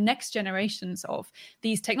to do the next generations of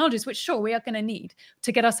these technologies, which sure, we are going to need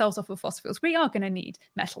to get ourselves off of fossil fuels. We are going to need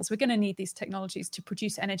metals. We're going to need these technologies to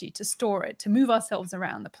produce energy, to store it, to move ourselves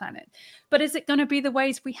around the planet. But is it going to be the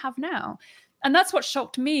ways we have now? And that's what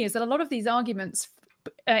shocked me, is that a lot of these arguments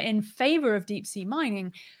in favor of deep sea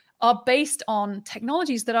mining are based on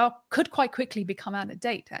technologies that could quite quickly become out of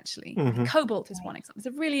date, actually. Cobalt is one example. It's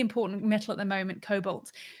a really important metal at the moment,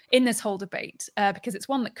 cobalt, in this whole debate, because it's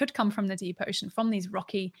one that could come from the deep ocean, from these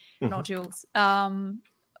rocky nodules.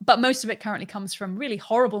 But most of it currently comes from really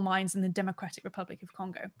horrible mines in the Democratic Republic of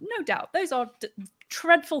Congo. No doubt. Those are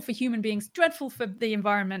dreadful for human beings, dreadful for the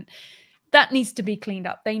environment. That needs to be cleaned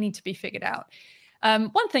up. They need to be figured out.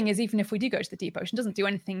 One thing is, even if we do go to the deep ocean, doesn't do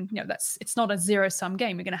anything, it's not a zero-sum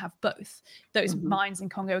game. We're going to have both. Those mines in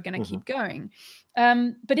Congo are going to keep going.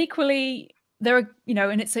 But equally, there are,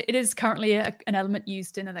 and it is currently an element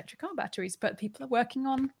used in electric car batteries, but people are working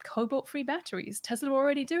on cobalt-free batteries. Tesla are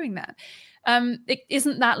already doing that. It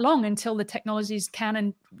isn't that long until the technologies can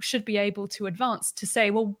and should be able to advance to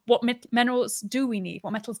say, well, what minerals do we need?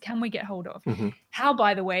 What metals can we get hold of? How,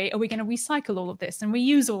 by the way, are we going to recycle all of this and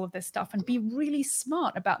reuse all of this stuff and be really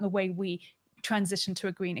smart about the way we transition to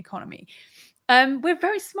a green economy? We're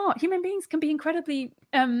very smart. Human beings can be incredibly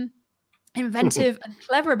inventive and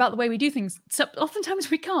clever about the way we do things. So oftentimes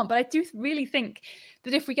we can't, but I do really think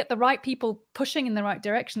that if we get the right people pushing in the right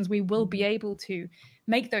directions, we will be able to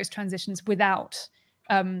make those transitions without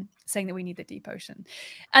saying that we need the deep ocean.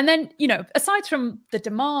 And then, aside from the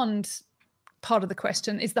demand part of the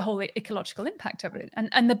question, is the whole ecological impact of it,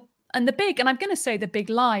 and the big, and I'm going to say the big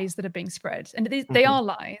lies that are being spread, and they are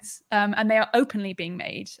lies, and they are openly being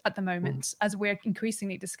made at the moment, as we're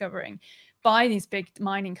increasingly discovering, by these big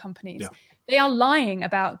mining companies. They are lying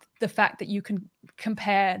about the fact that you can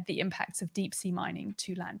compare the impacts of deep sea mining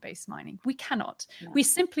to land-based mining. We cannot. No. We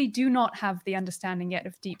simply do not have the understanding yet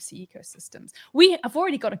of deep sea ecosystems. We have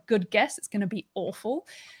already got a good guess it's going to be awful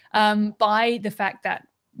by the fact that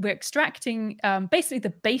we're extracting basically the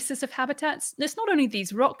basis of habitats. There's not only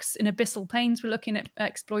these rocks in abyssal plains, we're looking at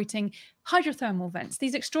exploiting hydrothermal vents,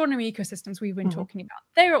 these extraordinary ecosystems we've been talking about.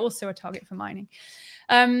 They are also a target for mining.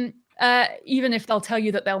 Even if they'll tell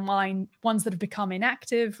you that they'll mine ones that have become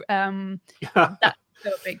inactive,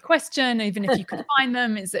 that's a big question. Even if you can find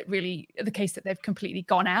them, is it really the case that they've completely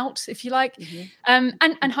gone out, if you like?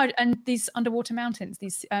 And these underwater mountains,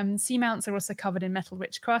 these seamounts are also covered in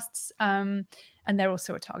metal-rich crusts, and they're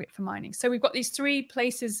also a target for mining. So we've got these three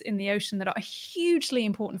places in the ocean that are hugely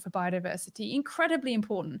important for biodiversity, incredibly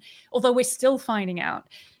important, although we're still finding out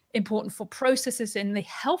important for processes in the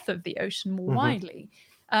health of the ocean more widely.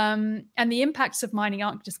 And the impacts of mining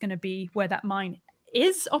aren't just going to be where that mine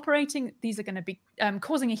is operating, these are going to be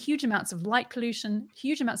causing a huge amounts of light pollution,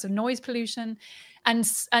 huge amounts of noise pollution, and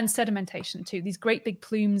sedimentation too. These great big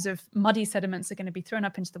plumes of muddy sediments are going to be thrown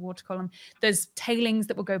up into the water column. There's tailings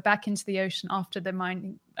that will go back into the ocean after the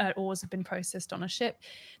mining ores have been processed on a ship.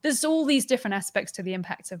 There's all these different aspects to the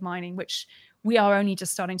impacts of mining, which we are only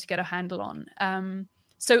just starting to get a handle on.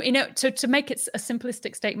 So, to make it a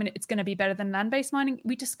simplistic statement, it's going to be better than land-based mining.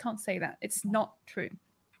 We just can't say that. It's not true.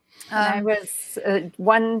 I was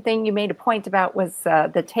one thing you made a point about was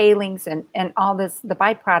the tailings and all this, the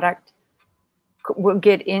byproduct will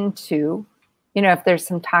get into, if there's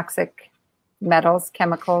some toxic metals,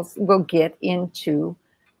 chemicals, will get into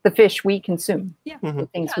the fish we consume. Yeah, the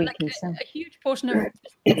things we consume. A huge portion of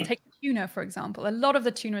take tuna, for example. A lot of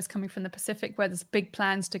the tuna is coming from the Pacific, where there's big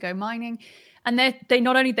plans to go mining, and they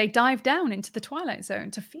not only dive down into the twilight zone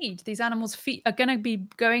to feed. These animals are going to be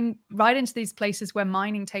going right into these places where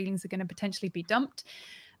mining tailings are going to potentially be dumped,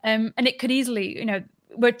 and it could easily,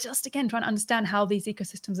 we're just again trying to understand how these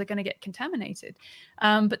ecosystems are going to get contaminated.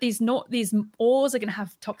 But these ores are going to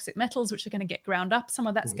have toxic metals, which are going to get ground up. Some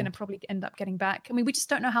of that's going to probably end up getting back. I mean, we just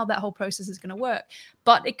don't know how that whole process is going to work.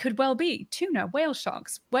 But it could well be tuna, whale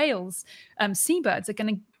sharks, whales, seabirds are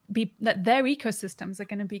going to be, that their ecosystems are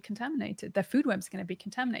going to be contaminated. Their food webs are going to be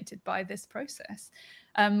contaminated by this process,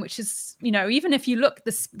 which is, even if you look,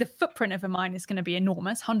 the footprint of a mine is going to be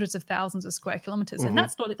enormous, hundreds of thousands of square kilometers. And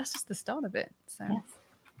that's just the start of it. So. Yes.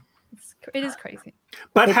 It is crazy,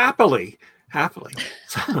 but happily.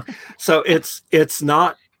 So it's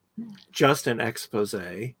not just an expose,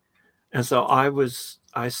 and so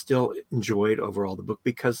I still enjoyed overall the book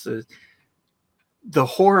because the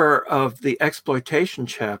horror of the exploitation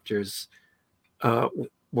chapters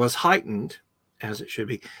was heightened, as it should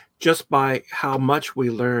be, just by how much we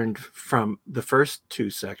learned from the first two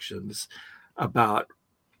sections about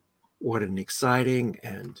what an exciting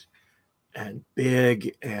and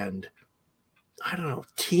big and, I don't know,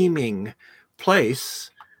 teeming place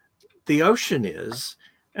the ocean is,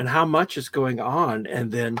 and how much is going on. And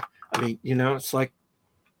then, I mean, it's like,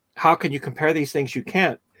 how can you compare these things? You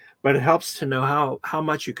can't, but it helps to know how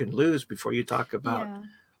much you can lose before you talk about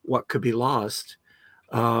what could be lost.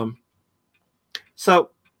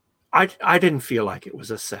 So I didn't feel like it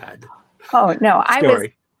was a sad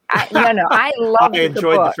story. I loved I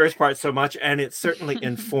enjoyed the the first part so much, and it certainly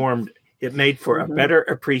informed. It made for a better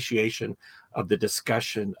appreciation of the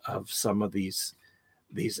discussion of some of these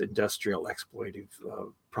industrial exploitive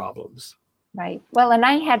problems. Right. Well, and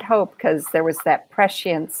I had hope because there was that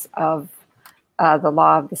prescience of the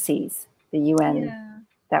law of the seas, the UN.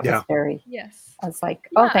 That was very. Yes. I was like,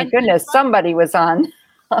 oh, thank goodness somebody was on.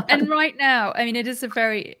 And right now, I mean, it's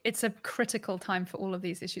a critical time for all of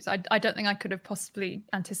these issues. I don't think I could have possibly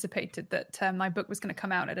anticipated that my book was going to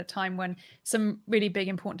come out at a time when some really big,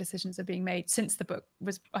 important decisions are being made since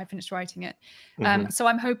I finished writing it. So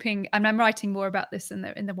I'm hoping, and I'm writing more about this in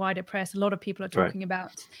the wider press. A lot of people are talking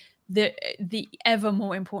about the ever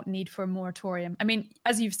more important need for a moratorium. I mean,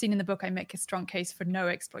 as you've seen in the book, I make a strong case for no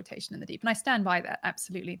exploitation in the deep, and I stand by that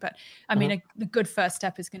absolutely. But I mean, the good first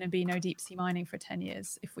step is going to be no deep sea mining for 10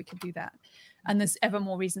 years if we could do that. And there's ever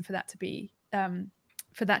more reason for that to be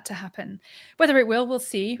for that to happen. Whether it will, we'll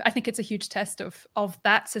see. I think it's a huge test of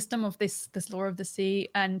that system, of this law of the sea,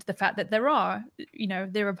 and the fact that there are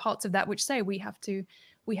parts of that which say we have to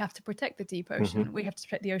protect the deep ocean. We have to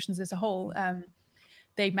protect the oceans as a whole.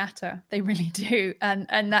 They matter. They really do.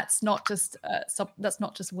 And that's not just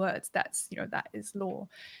words. That's, that is law.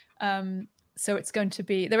 So it's going to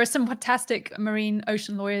be, there are some fantastic marine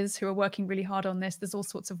ocean lawyers who are working really hard on this. There's all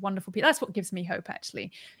sorts of wonderful people. That's what gives me hope,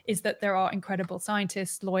 actually, is that there are incredible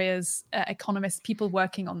scientists, lawyers, economists, people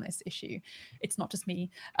working on this issue. It's not just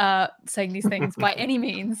me saying these things by any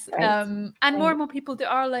means. And more and more people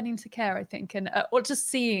are learning to care, I think, and or just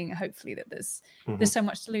seeing, hopefully, that there's so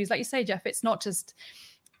much to lose. Like you say, Jeff, it's not just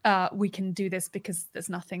we can do this because there's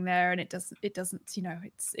nothing there, and it doesn't,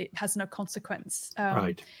 it has no consequence.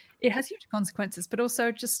 Right. It has huge consequences, but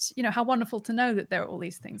also just, how wonderful to know that there are all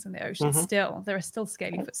these things in the ocean still. There are still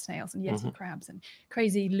scalyfoot snails and yeti crabs and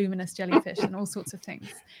crazy luminous jellyfish and all sorts of things.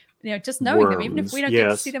 Just knowing them, even if we don't get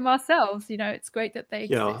to see them ourselves, it's great that they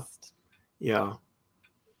exist. Yeah.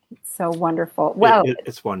 It's so wonderful. Well,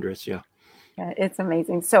 it's wondrous. Yeah. It's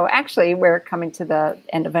amazing. So actually, we're coming to the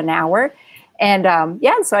end of an hour. And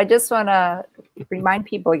so I just want to remind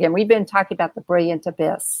people again, we've been talking about The Brilliant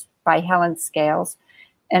Abyss by Helen Scales.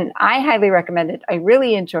 And I highly recommend it. I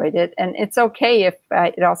really enjoyed it. And it's okay if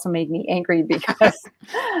it also made me angry because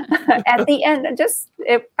at the end,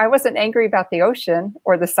 I wasn't angry about the ocean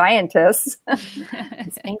or the scientists. I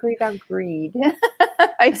was angry about greed.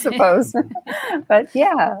 I suppose. But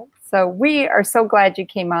yeah, so we are so glad you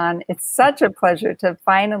came on. It's such a pleasure to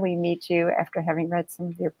finally meet you after having read some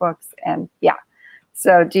of your books. And yeah,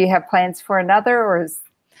 so do you have plans for another, or is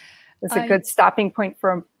this a good stopping point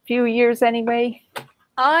for a few years anyway?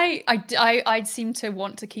 I seem to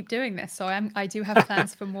want to keep doing this, so I do have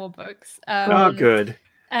plans for more books. Oh, good.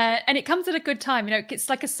 And it comes at a good time. It's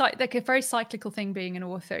like a very cyclical thing being an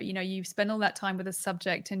author. You spend all that time with a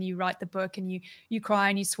subject and you write the book and you cry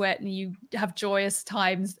and you sweat and you have joyous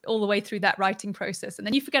times all the way through that writing process. And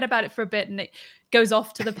then you forget about it for a bit and it goes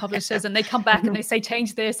off to the publishers and they come back and they say,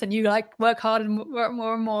 change this, and you like work hard and work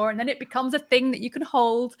more and more. And then it becomes a thing that you can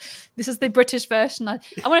hold. This is the British version. I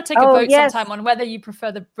want to take a vote sometime on whether you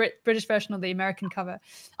prefer the British version or the American cover.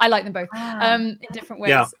 I like them both in different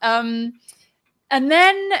ways. Yeah. And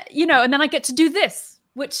then, and then I get to do this,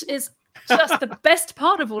 which is just the best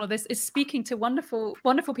part of all of this, is speaking to wonderful,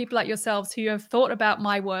 wonderful people like yourselves who have thought about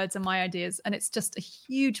my words and my ideas. And it's just a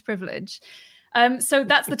huge privilege. So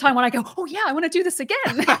that's the time when I go, oh yeah, I want to do this again.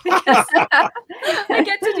 I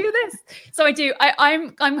get to do this. So I do.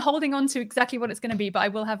 I'm holding on to exactly what it's going to be, but I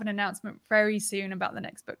will have an announcement very soon about the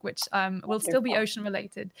next book, which will still be ocean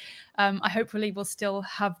related. I hopefully will still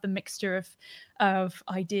have the mixture of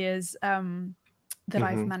ideas that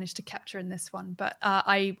I've managed to capture in this one, but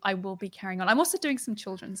I will be carrying on. I'm also doing some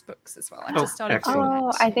children's books as well. I just started doing that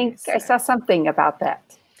too, I think I saw something about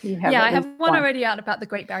that. I have one already out about the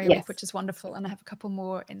Great Barrier Reef, which is wonderful, and I have a couple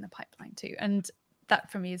more in the pipeline too. And that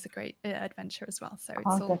for me is a great adventure as well. So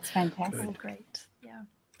it's that's fantastic. All great. Yeah.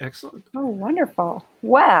 Excellent. Oh, wonderful.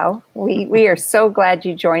 Wow. We are so glad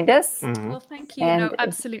you joined us. Well, thank you. No,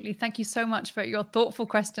 absolutely. Thank you so much for your thoughtful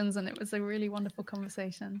questions. And it was a really wonderful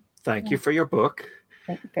conversation. Thank you for your book.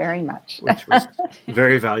 Thank you very much. Which was a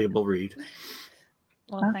very valuable read.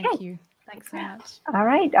 Well, thank you. Thanks so much. All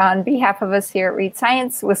right. On behalf of us here at Read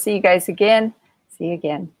Science, we'll see you guys again. See you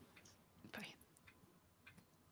again.